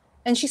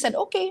 and she said,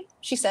 okay,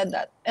 she said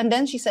that. And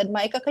then she said,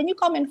 Micah, can you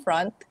come in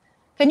front?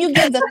 Can you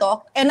give the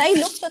talk? And I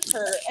looked at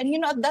her, and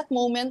at that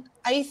moment,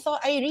 I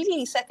thought, I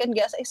really second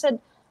guessed. I said,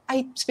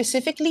 I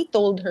specifically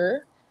told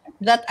her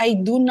that I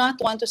do not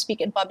want to speak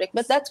in public,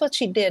 but that's what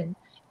she did.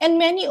 And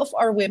many of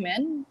our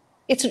women,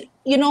 it's,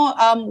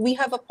 we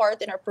have a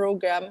part in our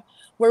program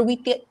where we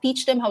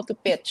teach them how to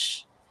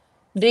pitch.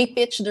 They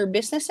pitch their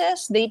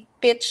businesses, they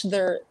pitch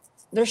their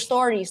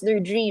stories,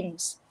 their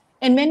dreams.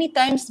 And many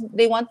times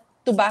they want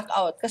to back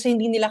out kasi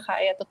hindi nila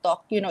kaya to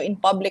talk, in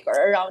public or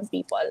around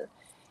people.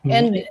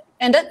 And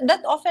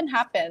that often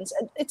happens.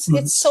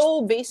 It's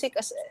so basic,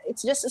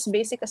 it's just as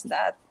basic as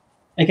that.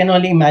 I can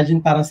only imagine,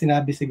 parang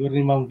sinabi siguro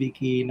ni Ma'am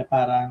Vicky na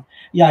parang,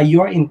 yeah,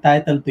 you're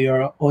entitled to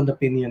your own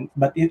opinion,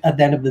 but at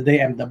the end of the day,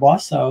 I'm the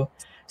boss, so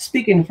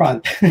speak in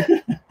front.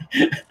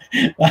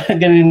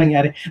 Ganun yung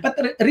nangyari. But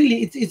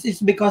really,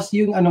 it's because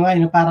yung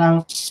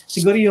parang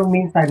siguro yung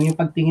minsan yung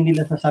pagtingin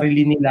nila sa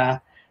sarili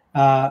nila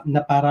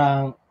na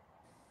parang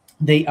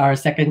they are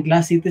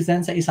second-class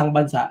citizens sa isang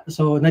bansa.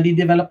 So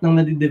nadidevelop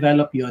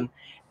yun.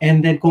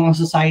 And then kung ang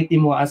society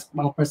mo as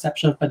ang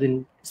perception pa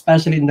din,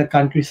 especially in the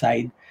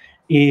countryside,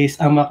 is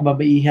ang mga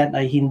kababaihan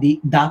ay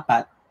hindi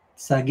dapat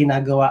sa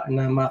ginagawa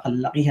ng mga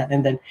kalalakihan,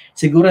 and then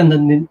siguro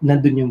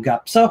nandun yung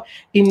gap. So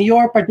in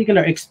your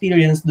particular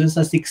experience dun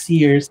sa 6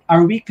 years,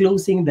 are we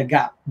closing the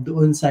gap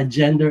doon sa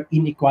gender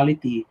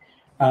inequality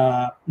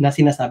na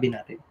sinasabi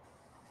natin?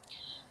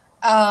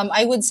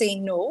 I would say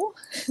no,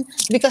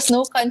 because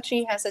no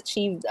country has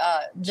achieved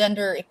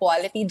gender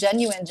equality,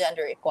 genuine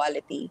gender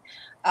equality.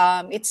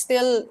 It's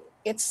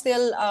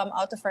still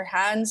out of our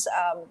hands.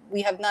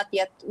 We have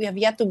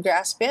yet to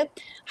grasp it.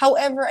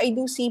 However, I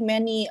do see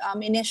many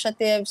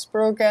initiatives,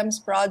 programs,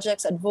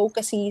 projects,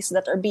 advocacies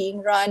that are being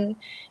run,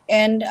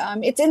 and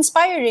it's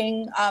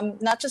inspiring.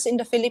 Not just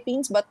in the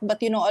Philippines, but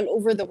all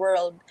over the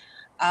world.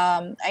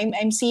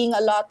 I'm seeing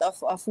a lot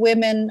of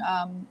women,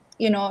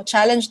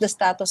 challenge the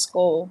status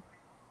quo.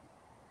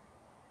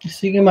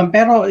 Sige ma'am,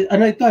 pero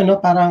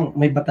parang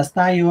may batas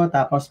tayo,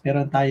 tapos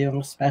meron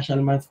tayong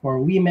special month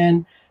for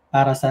women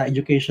para sa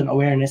education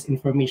awareness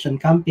information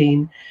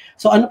campaign.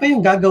 So ano pa yung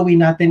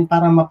gagawin natin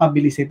para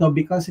mapabilis ito?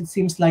 Because it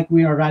seems like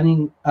we are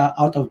running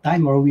out of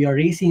time, or we are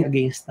racing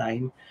against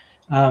time.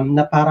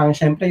 Na parang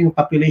syempre yung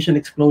population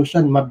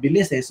explosion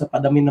mabilis so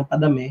padami ng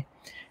padami.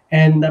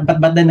 And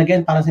but then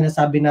again, parang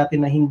sinasabi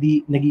natin na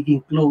hindi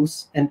nagiging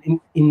close, and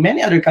in many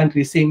other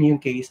countries same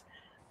yung case.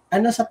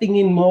 Ano sa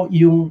tingin mo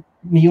yung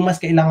mas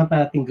kailangan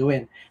pa natin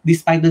gawin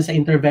despite dun sa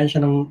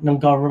intervention ng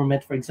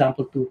government, for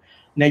example, to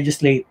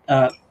legislate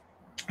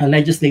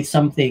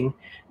something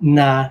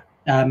na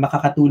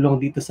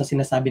makakatulong dito sa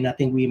sinasabi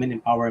nating women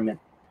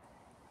empowerment?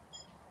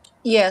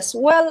 Yes,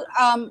 well,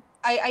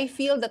 I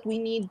feel that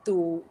we need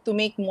to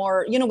make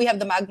more. We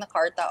have the Magna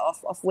Carta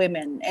of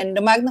women, and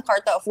the Magna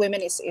Carta of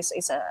women is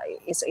a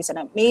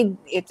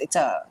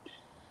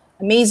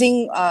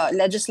amazing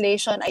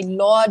legislation. I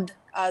laud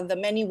the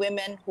many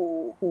women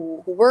who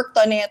worked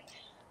on it.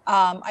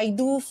 I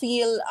do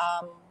feel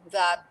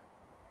that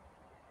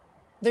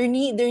there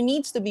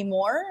needs to be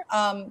more.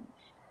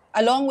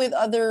 along with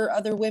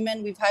other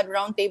women, we've had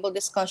roundtable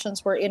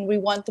discussions wherein we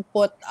want to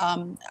put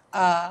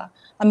a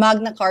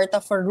Magna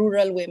Carta for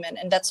rural women,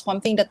 and that's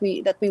one thing that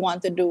we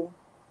want to do.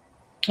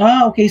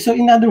 Okay. So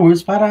in other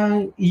words,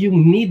 parang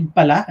yung need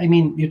pala, I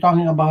mean, you're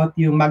talking about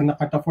yung Magna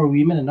Carta for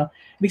Women, ano?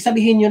 Ibig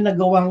sabihin yung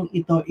nagawang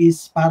ito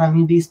is parang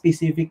hindi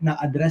specific na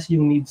address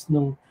yung needs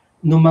nung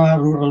mga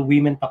rural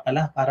women pa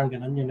pala. Parang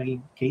ganun yung naging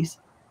case.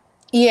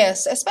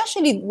 Yes,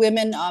 especially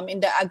women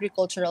in the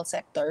agricultural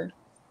sector.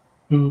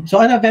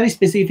 So ano, very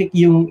specific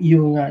yung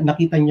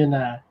nakita nyo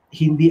na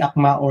hindi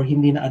akma or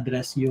hindi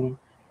na-address yung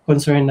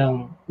concern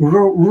ng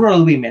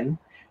rural women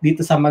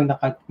dito sa Magna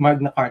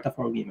Carta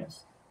for Women.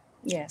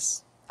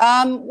 Yes.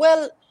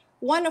 Well,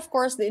 one, of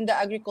course, in the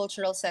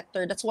agricultural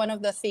sector, that's one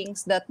of the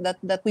things that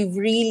we've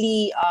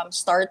really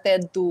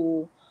started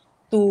to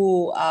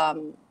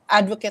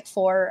advocate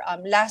for.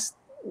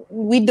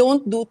 We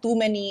don't do too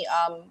many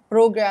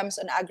programs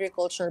on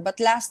agriculture, but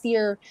last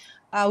year,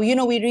 we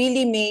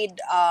really made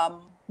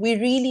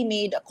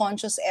a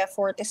conscious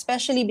effort,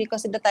 especially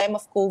because at the time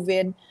of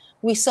COVID,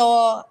 we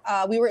saw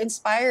we were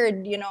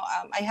inspired.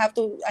 I have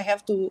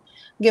to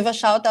give a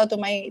shout out to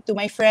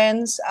my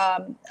friends,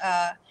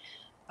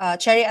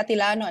 Cherry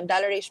Atilano and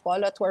Dalarish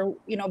Polot, who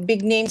are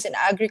big names in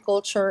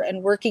agriculture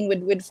and working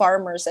with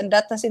farmers, and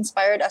that has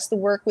inspired us to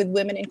work with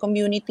women in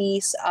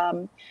communities.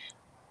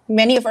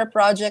 Many of our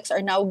projects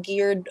are now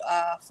geared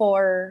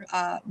for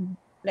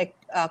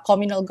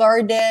communal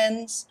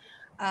gardens,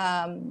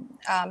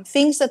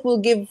 things that will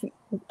give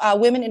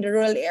women in the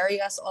rural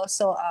areas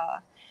also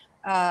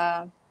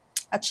a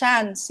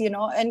chance,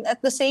 and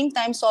at the same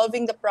time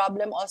solving the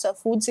problem also of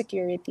food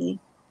security.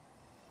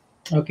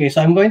 Okay,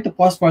 so I'm going to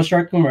pause for a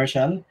short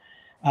commercial,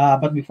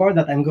 but before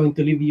that, I'm going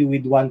to leave you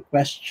with one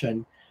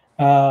question.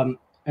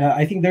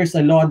 I think there's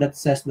a law that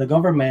says the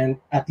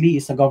government, at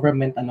least a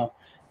government,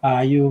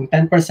 yung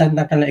 10%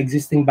 na kala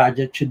existing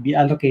budget should be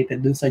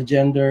allocated dun sa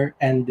gender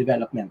and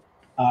development.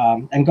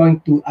 I'm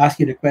going to ask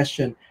you the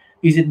question,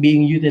 is it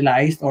being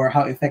utilized or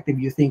how effective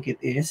you think it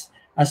is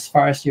as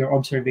far as your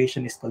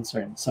observation is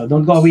concerned? So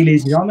don't go away,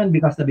 ladies and gentlemen,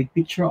 because the big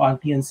picture on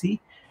TNC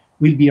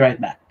will be right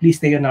back. Please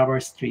stay on our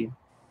stream.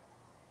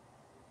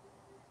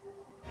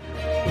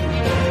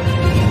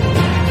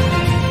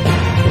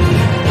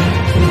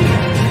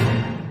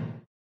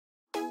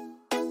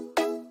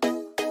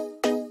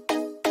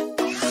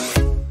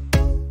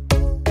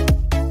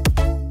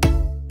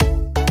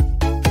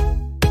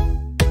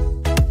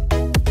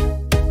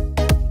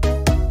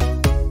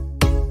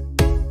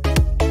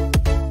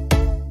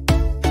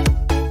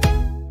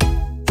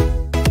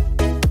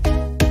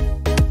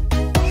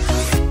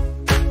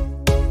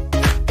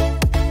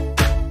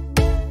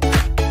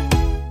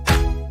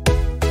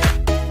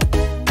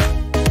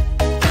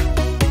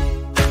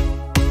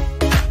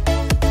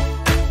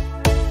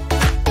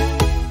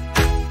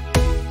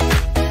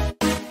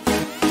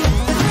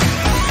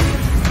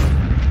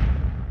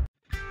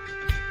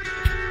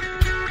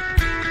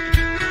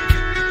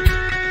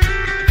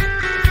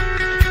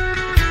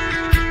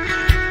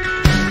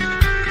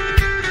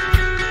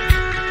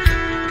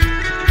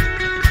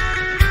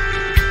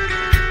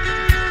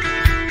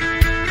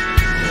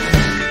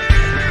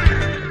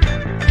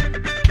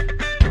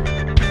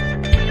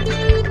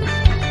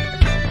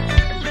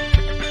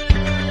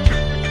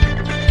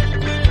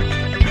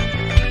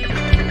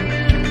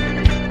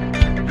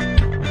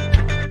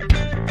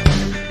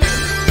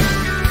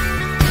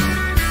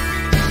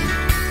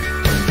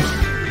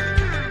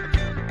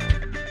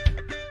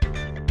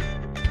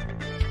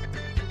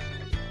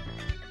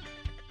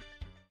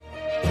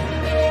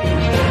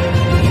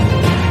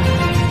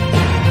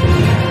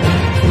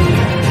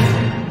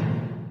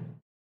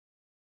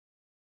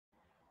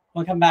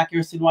 Welcome back.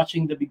 You're still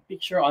watching The Big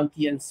Picture on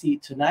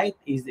TNC. Tonight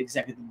is the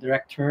Executive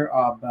Director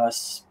of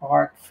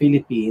Spark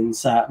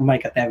Philippines.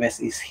 Mikaela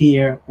Teves is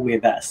here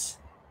with us.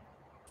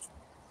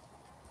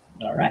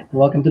 All right.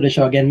 Welcome to the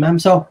show again, ma'am.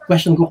 So,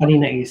 question ko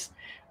kanina is,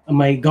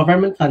 may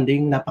government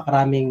funding,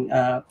 napakaraming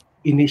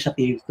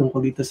initiatives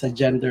tungkol dito sa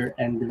gender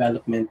and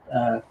development.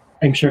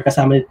 I'm sure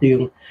kasama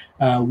dito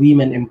yung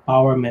women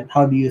empowerment.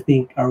 How do you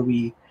think are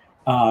we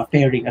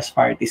faring as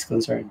far as it is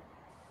concerned?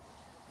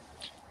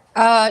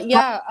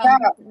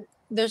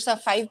 There's a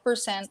 5%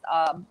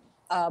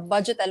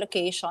 budget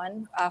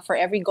allocation for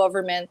every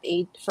government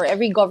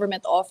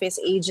office,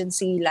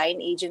 agency, line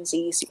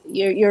agencies.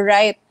 You're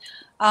right.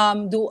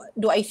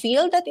 Do I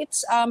feel that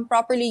it's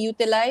properly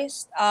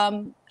utilized?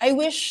 I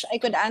wish I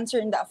could answer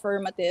in the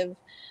affirmative.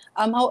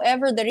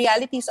 However, the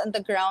realities on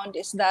the ground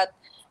is that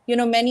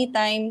many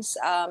times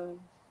a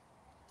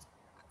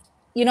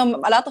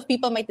lot of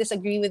people might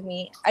disagree with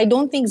me. I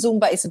don't think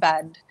Zumba is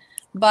bad.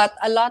 But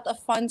a lot of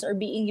funds are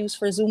being used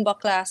for Zumba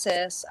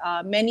classes.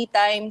 Many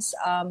times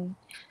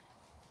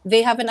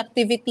they have an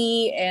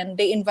activity and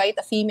they invite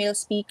a female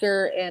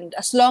speaker, and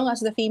as long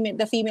as the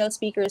female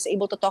speaker is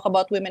able to talk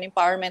about women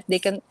empowerment, they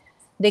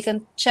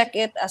can check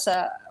it as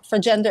for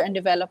gender and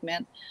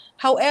development.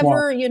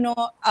 However,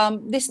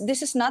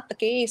 this is not the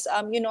case.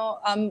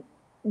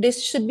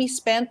 This should be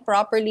spent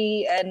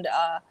properly and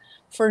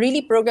for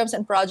really programs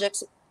and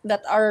projects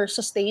that are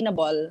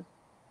sustainable.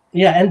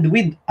 Yeah, and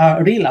with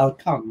a real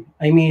outcome.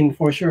 I mean,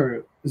 for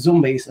sure,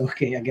 Zumba is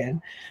okay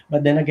again.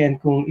 But then again,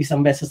 kung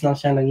isang beses lang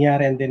siya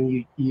nangyari and then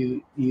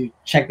you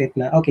checked it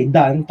na, okay,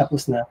 done,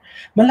 tapos na.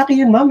 Malaki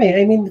yun, ma'am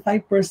eh. I mean,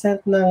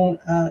 5% ng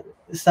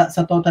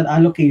sa total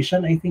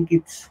allocation, I think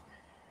it's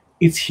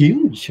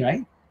huge,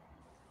 right?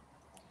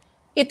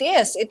 It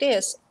is.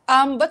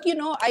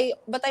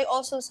 But I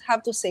also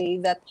have to say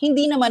that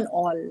hindi naman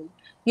all.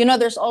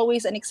 There's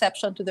always an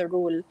exception to the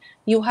rule.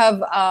 You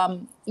have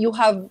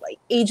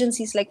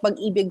agencies like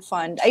Pag-ibig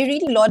Fund. I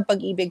really laud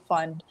Pag-ibig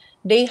Fund.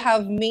 They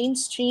have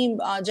mainstream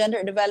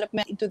gender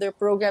development into their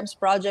programs,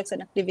 projects,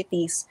 and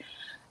activities.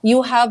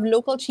 You have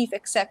local chief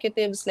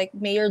executives like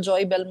Mayor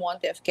Joy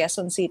Belmonte of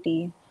Quezon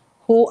City,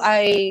 who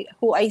I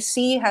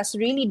see has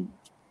really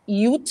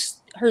used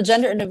her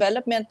gender and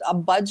development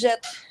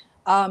budget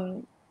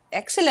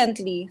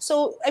excellently.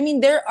 So, I mean,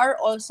 there are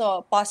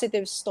also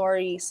positive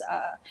stories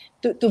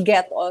to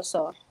get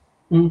also.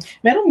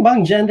 Meron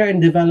bang gender and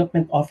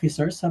development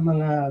officers sa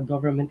mga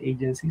government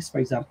agencies,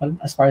 for example,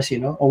 as far as you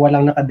know, o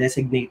walang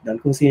naka-designate doon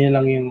kung sino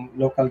lang yung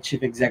local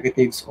chief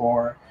executives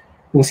or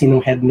kung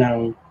sinong head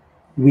ng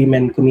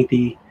women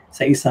committee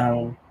sa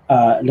isang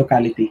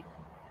locality?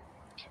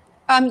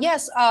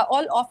 Yes,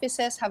 all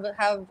offices have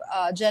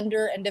a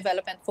gender and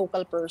development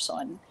focal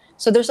person.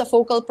 So there's a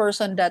focal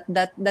person that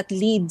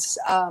leads,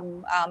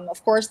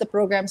 of course, the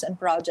programs and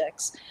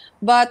projects.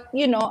 But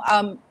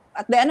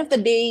at the end of the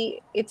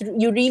day,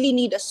 you really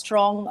need a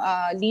strong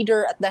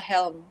leader at the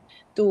helm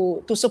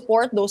to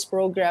support those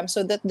programs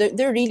so that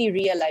they're really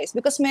realized.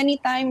 Because many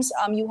times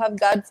you have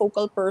God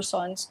focal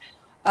persons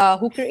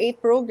who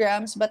create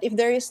programs, but if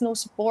there is no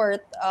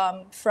support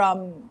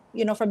from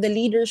the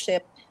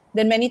leadership,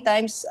 then many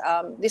times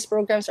these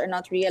programs are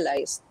not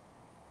realized.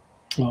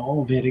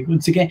 Oh, very good.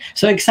 Sige.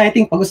 So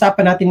exciting.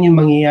 Pag-usapan natin yung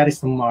mangyayari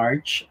sa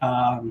March.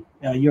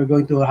 You're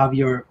going to have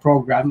your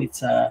program.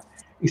 It's a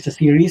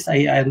series,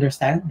 I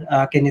understand.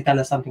 Can you tell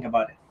us something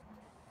about it?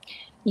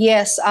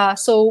 Yes.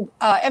 So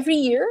every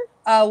year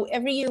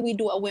we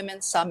do a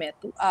women's summit.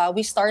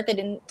 We started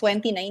in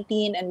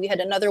 2019 and we had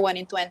another one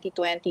in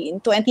 2020.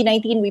 In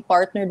 2019, we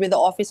partnered with the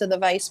Office of the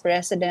Vice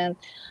President,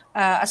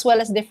 as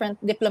well as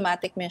different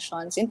diplomatic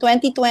missions. In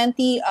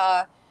 2020,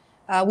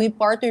 we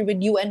partnered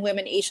with UN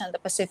Women Asia and the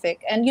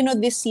Pacific. And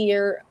this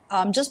year,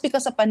 just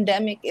because a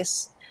pandemic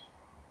is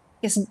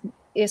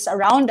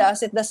around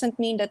us, it doesn't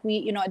mean that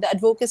the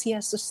advocacy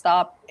has to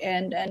stop.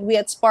 And we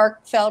at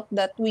Spark felt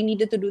that we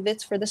needed to do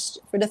this for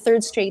the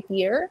third straight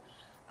year.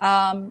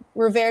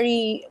 We're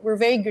very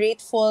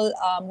grateful.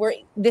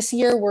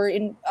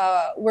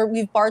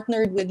 We've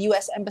partnered with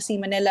U.S. Embassy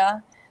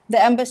Manila,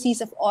 the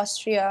embassies of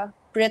Austria,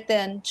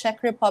 Britain,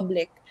 Czech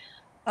Republic,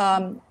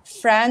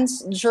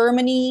 France,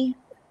 Germany,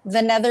 the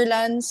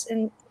Netherlands,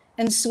 and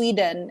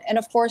Sweden, and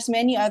of course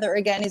many other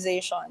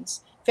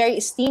organizations, very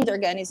esteemed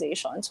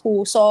organizations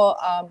who saw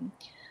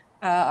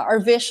our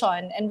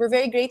vision, and we're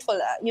very grateful.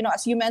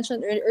 As you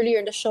mentioned earlier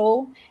in the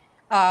show,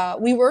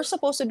 we were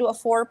supposed to do a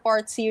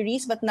 4-part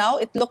series, but now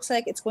it looks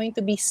like it's going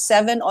to be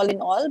 7 all in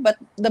all. But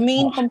the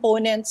main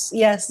components,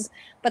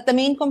 the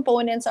main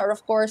components are,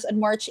 of course, on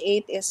March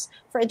 8th is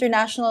for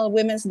International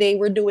Women's Day.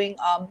 We're doing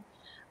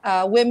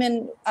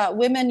women,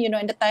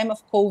 in the time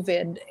of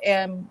COVID,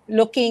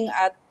 looking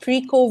at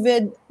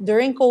pre-COVID,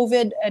 during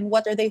COVID, and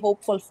what are they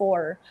hopeful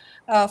for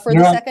the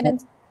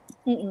second.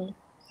 Go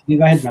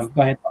ahead, ma'am.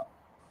 Go ahead.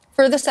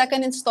 For the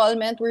second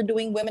installment, we're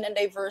doing women and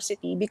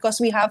diversity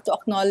because we have to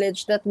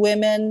acknowledge that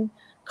women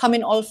come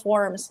in all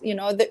forms.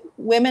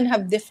 Women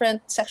have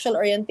different sexual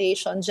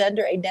orientation,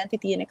 gender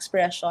identity, and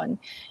expression.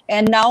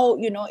 And now,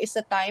 is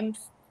the time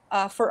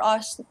for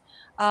us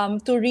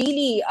to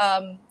really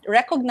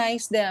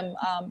recognize them,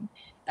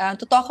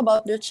 to talk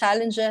about their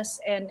challenges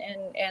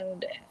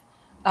and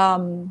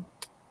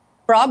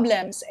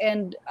problems.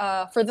 And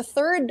for the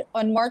third,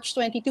 on March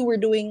 22, we're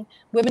doing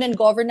women in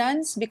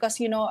governance because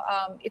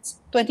it's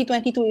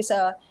 2022 is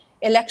a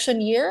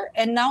election year,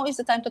 and now is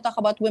the time to talk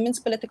about women's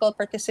political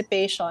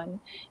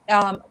participation,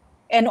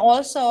 and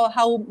also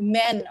how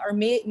men or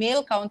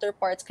male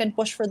counterparts can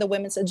push for the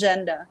women's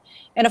agenda.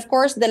 And of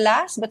course, the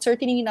last but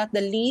certainly not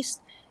the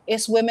least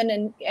is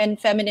women and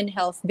feminine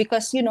health,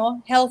 because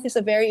health is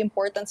a very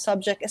important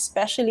subject,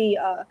 especially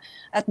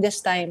at this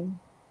time.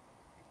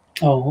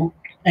 Oh,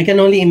 I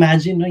can only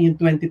imagine yung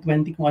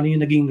 2020 kung ano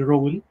yung naging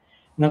role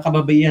ng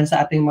kababaihan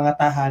sa ating mga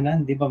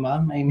tahanan, di ba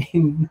ma'am? I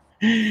mean,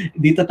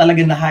 dito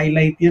talaga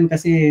na-highlight yun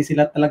kasi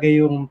sila talaga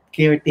yung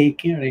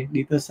caretaker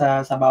dito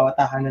sa bawat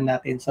tahanan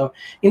natin. So,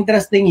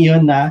 interesting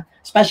yun na,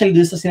 especially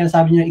dito sa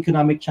sinasabi niyo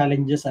economic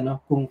challenges,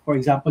 kung for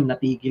example,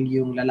 natigil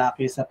yung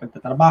lalaki sa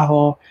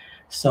pagtatrabaho,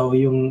 so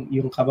yung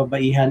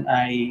kababaihan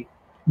ay,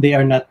 they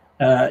are not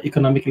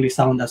economically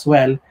sound as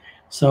well.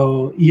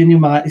 So, yun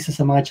yung isa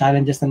sa mga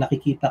challenges na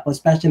nakikita ko,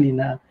 especially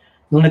na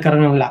nung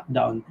nagkaroon ng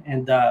lockdown.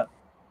 And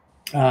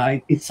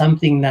it's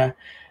something na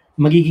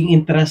magiging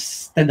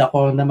interested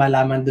ako na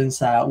malaman dun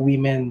sa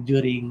women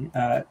during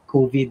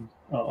COVID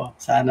Oo,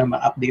 sana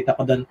ma-update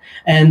ako doon.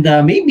 And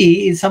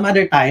maybe some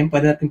other time,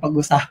 pwede natin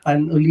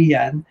pag-usapan uli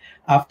yan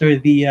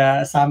after the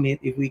summit.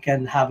 If we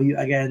can have you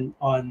again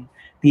on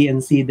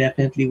TNC,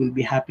 definitely will be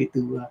happy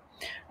to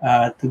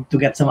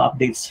get some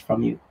updates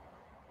from you.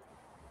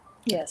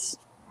 Yes.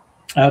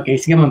 Okay,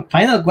 sige ma'am.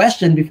 Final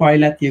question before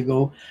I let you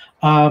go.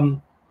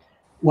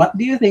 What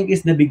do you think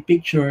is the big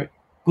picture?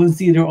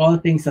 Consider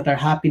all things that are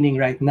happening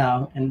right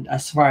now, and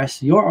as far as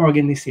your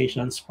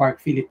organization,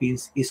 Spark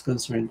Philippines, is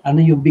concerned,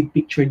 ano yung big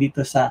picture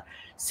dito sa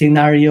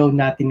scenario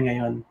natin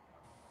ngayon?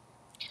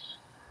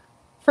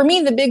 For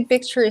me, the big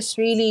picture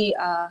is really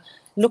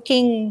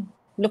looking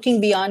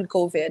beyond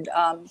COVID.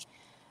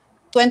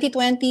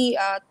 2020,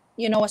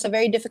 was a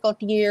very difficult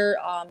year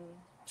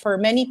for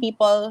many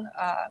people,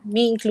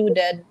 me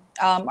included.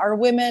 Our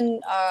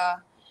women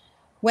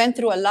went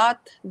through a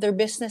lot. Their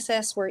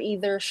businesses were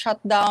either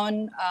shut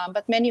down,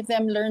 but many of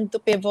them learned to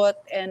pivot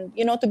and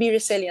to be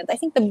resilient. I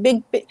think the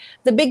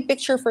big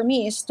picture for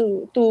me is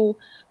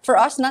for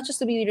us not just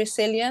to be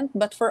resilient,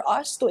 but for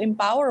us to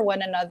empower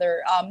one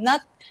another.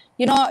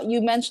 You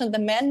mentioned the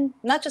men,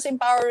 not just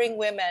empowering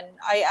women.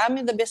 I am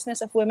in the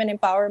business of women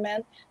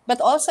empowerment,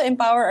 but also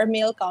empower our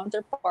male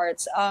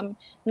counterparts.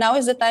 Now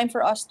is the time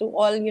for us to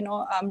all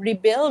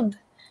rebuild.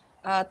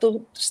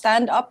 To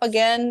stand up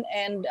again,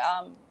 and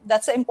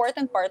that's the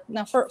important part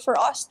now for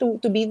us to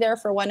be there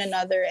for one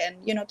another and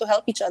to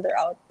help each other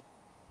out.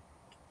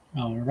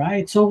 All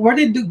right. So where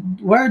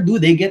do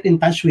they get in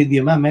touch with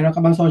you, ma'am? Meron ka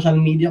bang social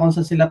media kung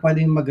saan sila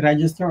pwedeng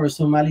mag-register or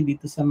sumali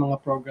dito sa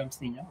mga programs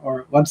ninyo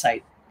or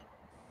website?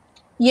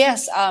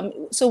 Yes.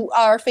 So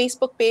our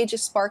Facebook page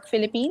is Spark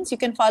Philippines.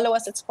 You can follow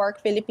us at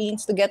Spark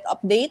Philippines to get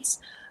updates.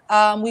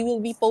 We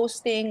will be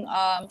posting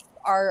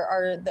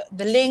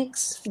the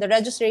links, the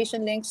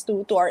registration links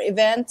to our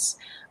events.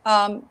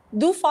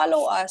 Do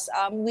follow us.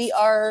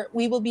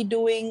 We will be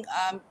doing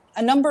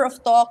a number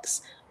of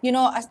talks.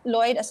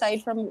 Lloyd,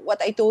 aside from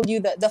what I told you,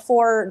 the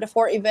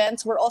four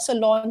events, we're also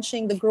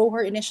launching the Grow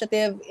Her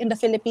initiative in the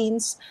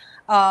Philippines.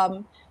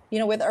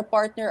 With our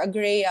partner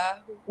Agrea,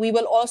 we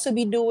will also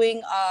be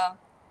doing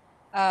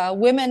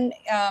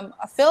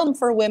a film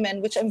for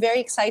women, which I'm very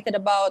excited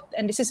about,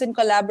 and this is in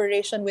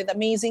collaboration with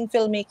amazing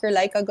filmmaker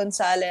Laika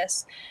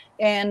Gonzalez,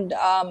 and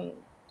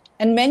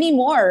many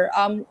more.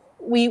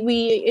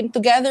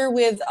 Together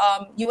with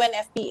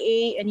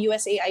UNFPA and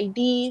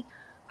USAID,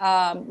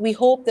 we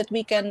hope that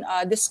we can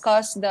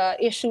discuss the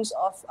issues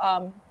of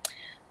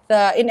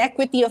the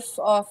inequity of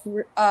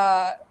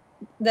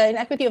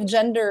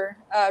gender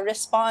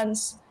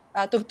response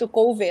to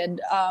COVID.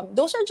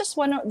 Those are just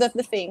one of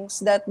the things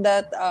that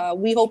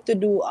we hope to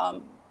do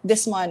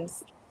this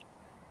month.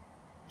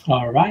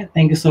 All right.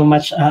 Thank you so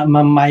much,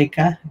 Ma'am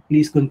Maika.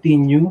 Please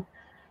continue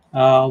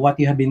what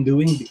you have been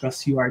doing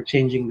because you are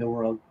changing the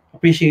world.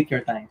 Appreciate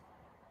your time.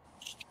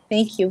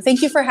 Thank you.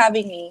 Thank you for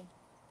having me.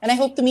 And I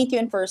hope to meet you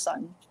in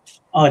person.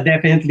 Oh,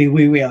 definitely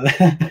we will.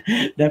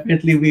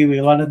 Definitely we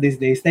will one of these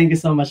days. Thank you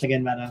so much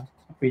again, madam.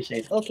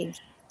 Appreciate it. Okay.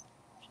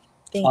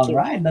 Thank all you.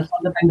 Right, that's all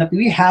the time that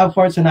we have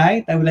for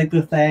tonight. I would like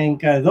to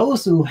thank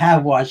those who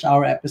have watched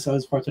our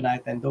episodes for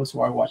tonight and those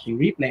who are watching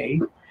replay.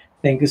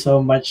 Thank you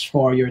so much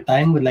for your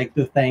time. We'd like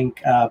to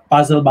thank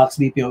Puzzle Box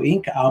BPO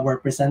Inc., our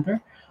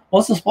presenter.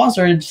 Also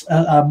sponsored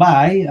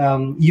by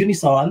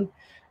Unisol,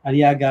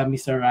 Aliaga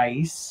Mr.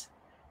 Rice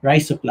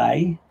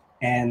Supply,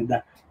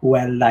 and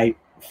Well Life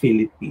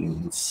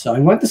Philippines. So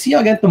I'm going to see you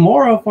again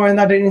tomorrow for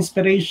another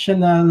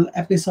inspirational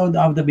episode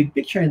of The Big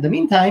Picture. In the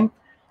meantime,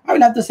 I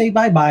would have to say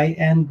bye-bye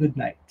and good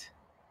night.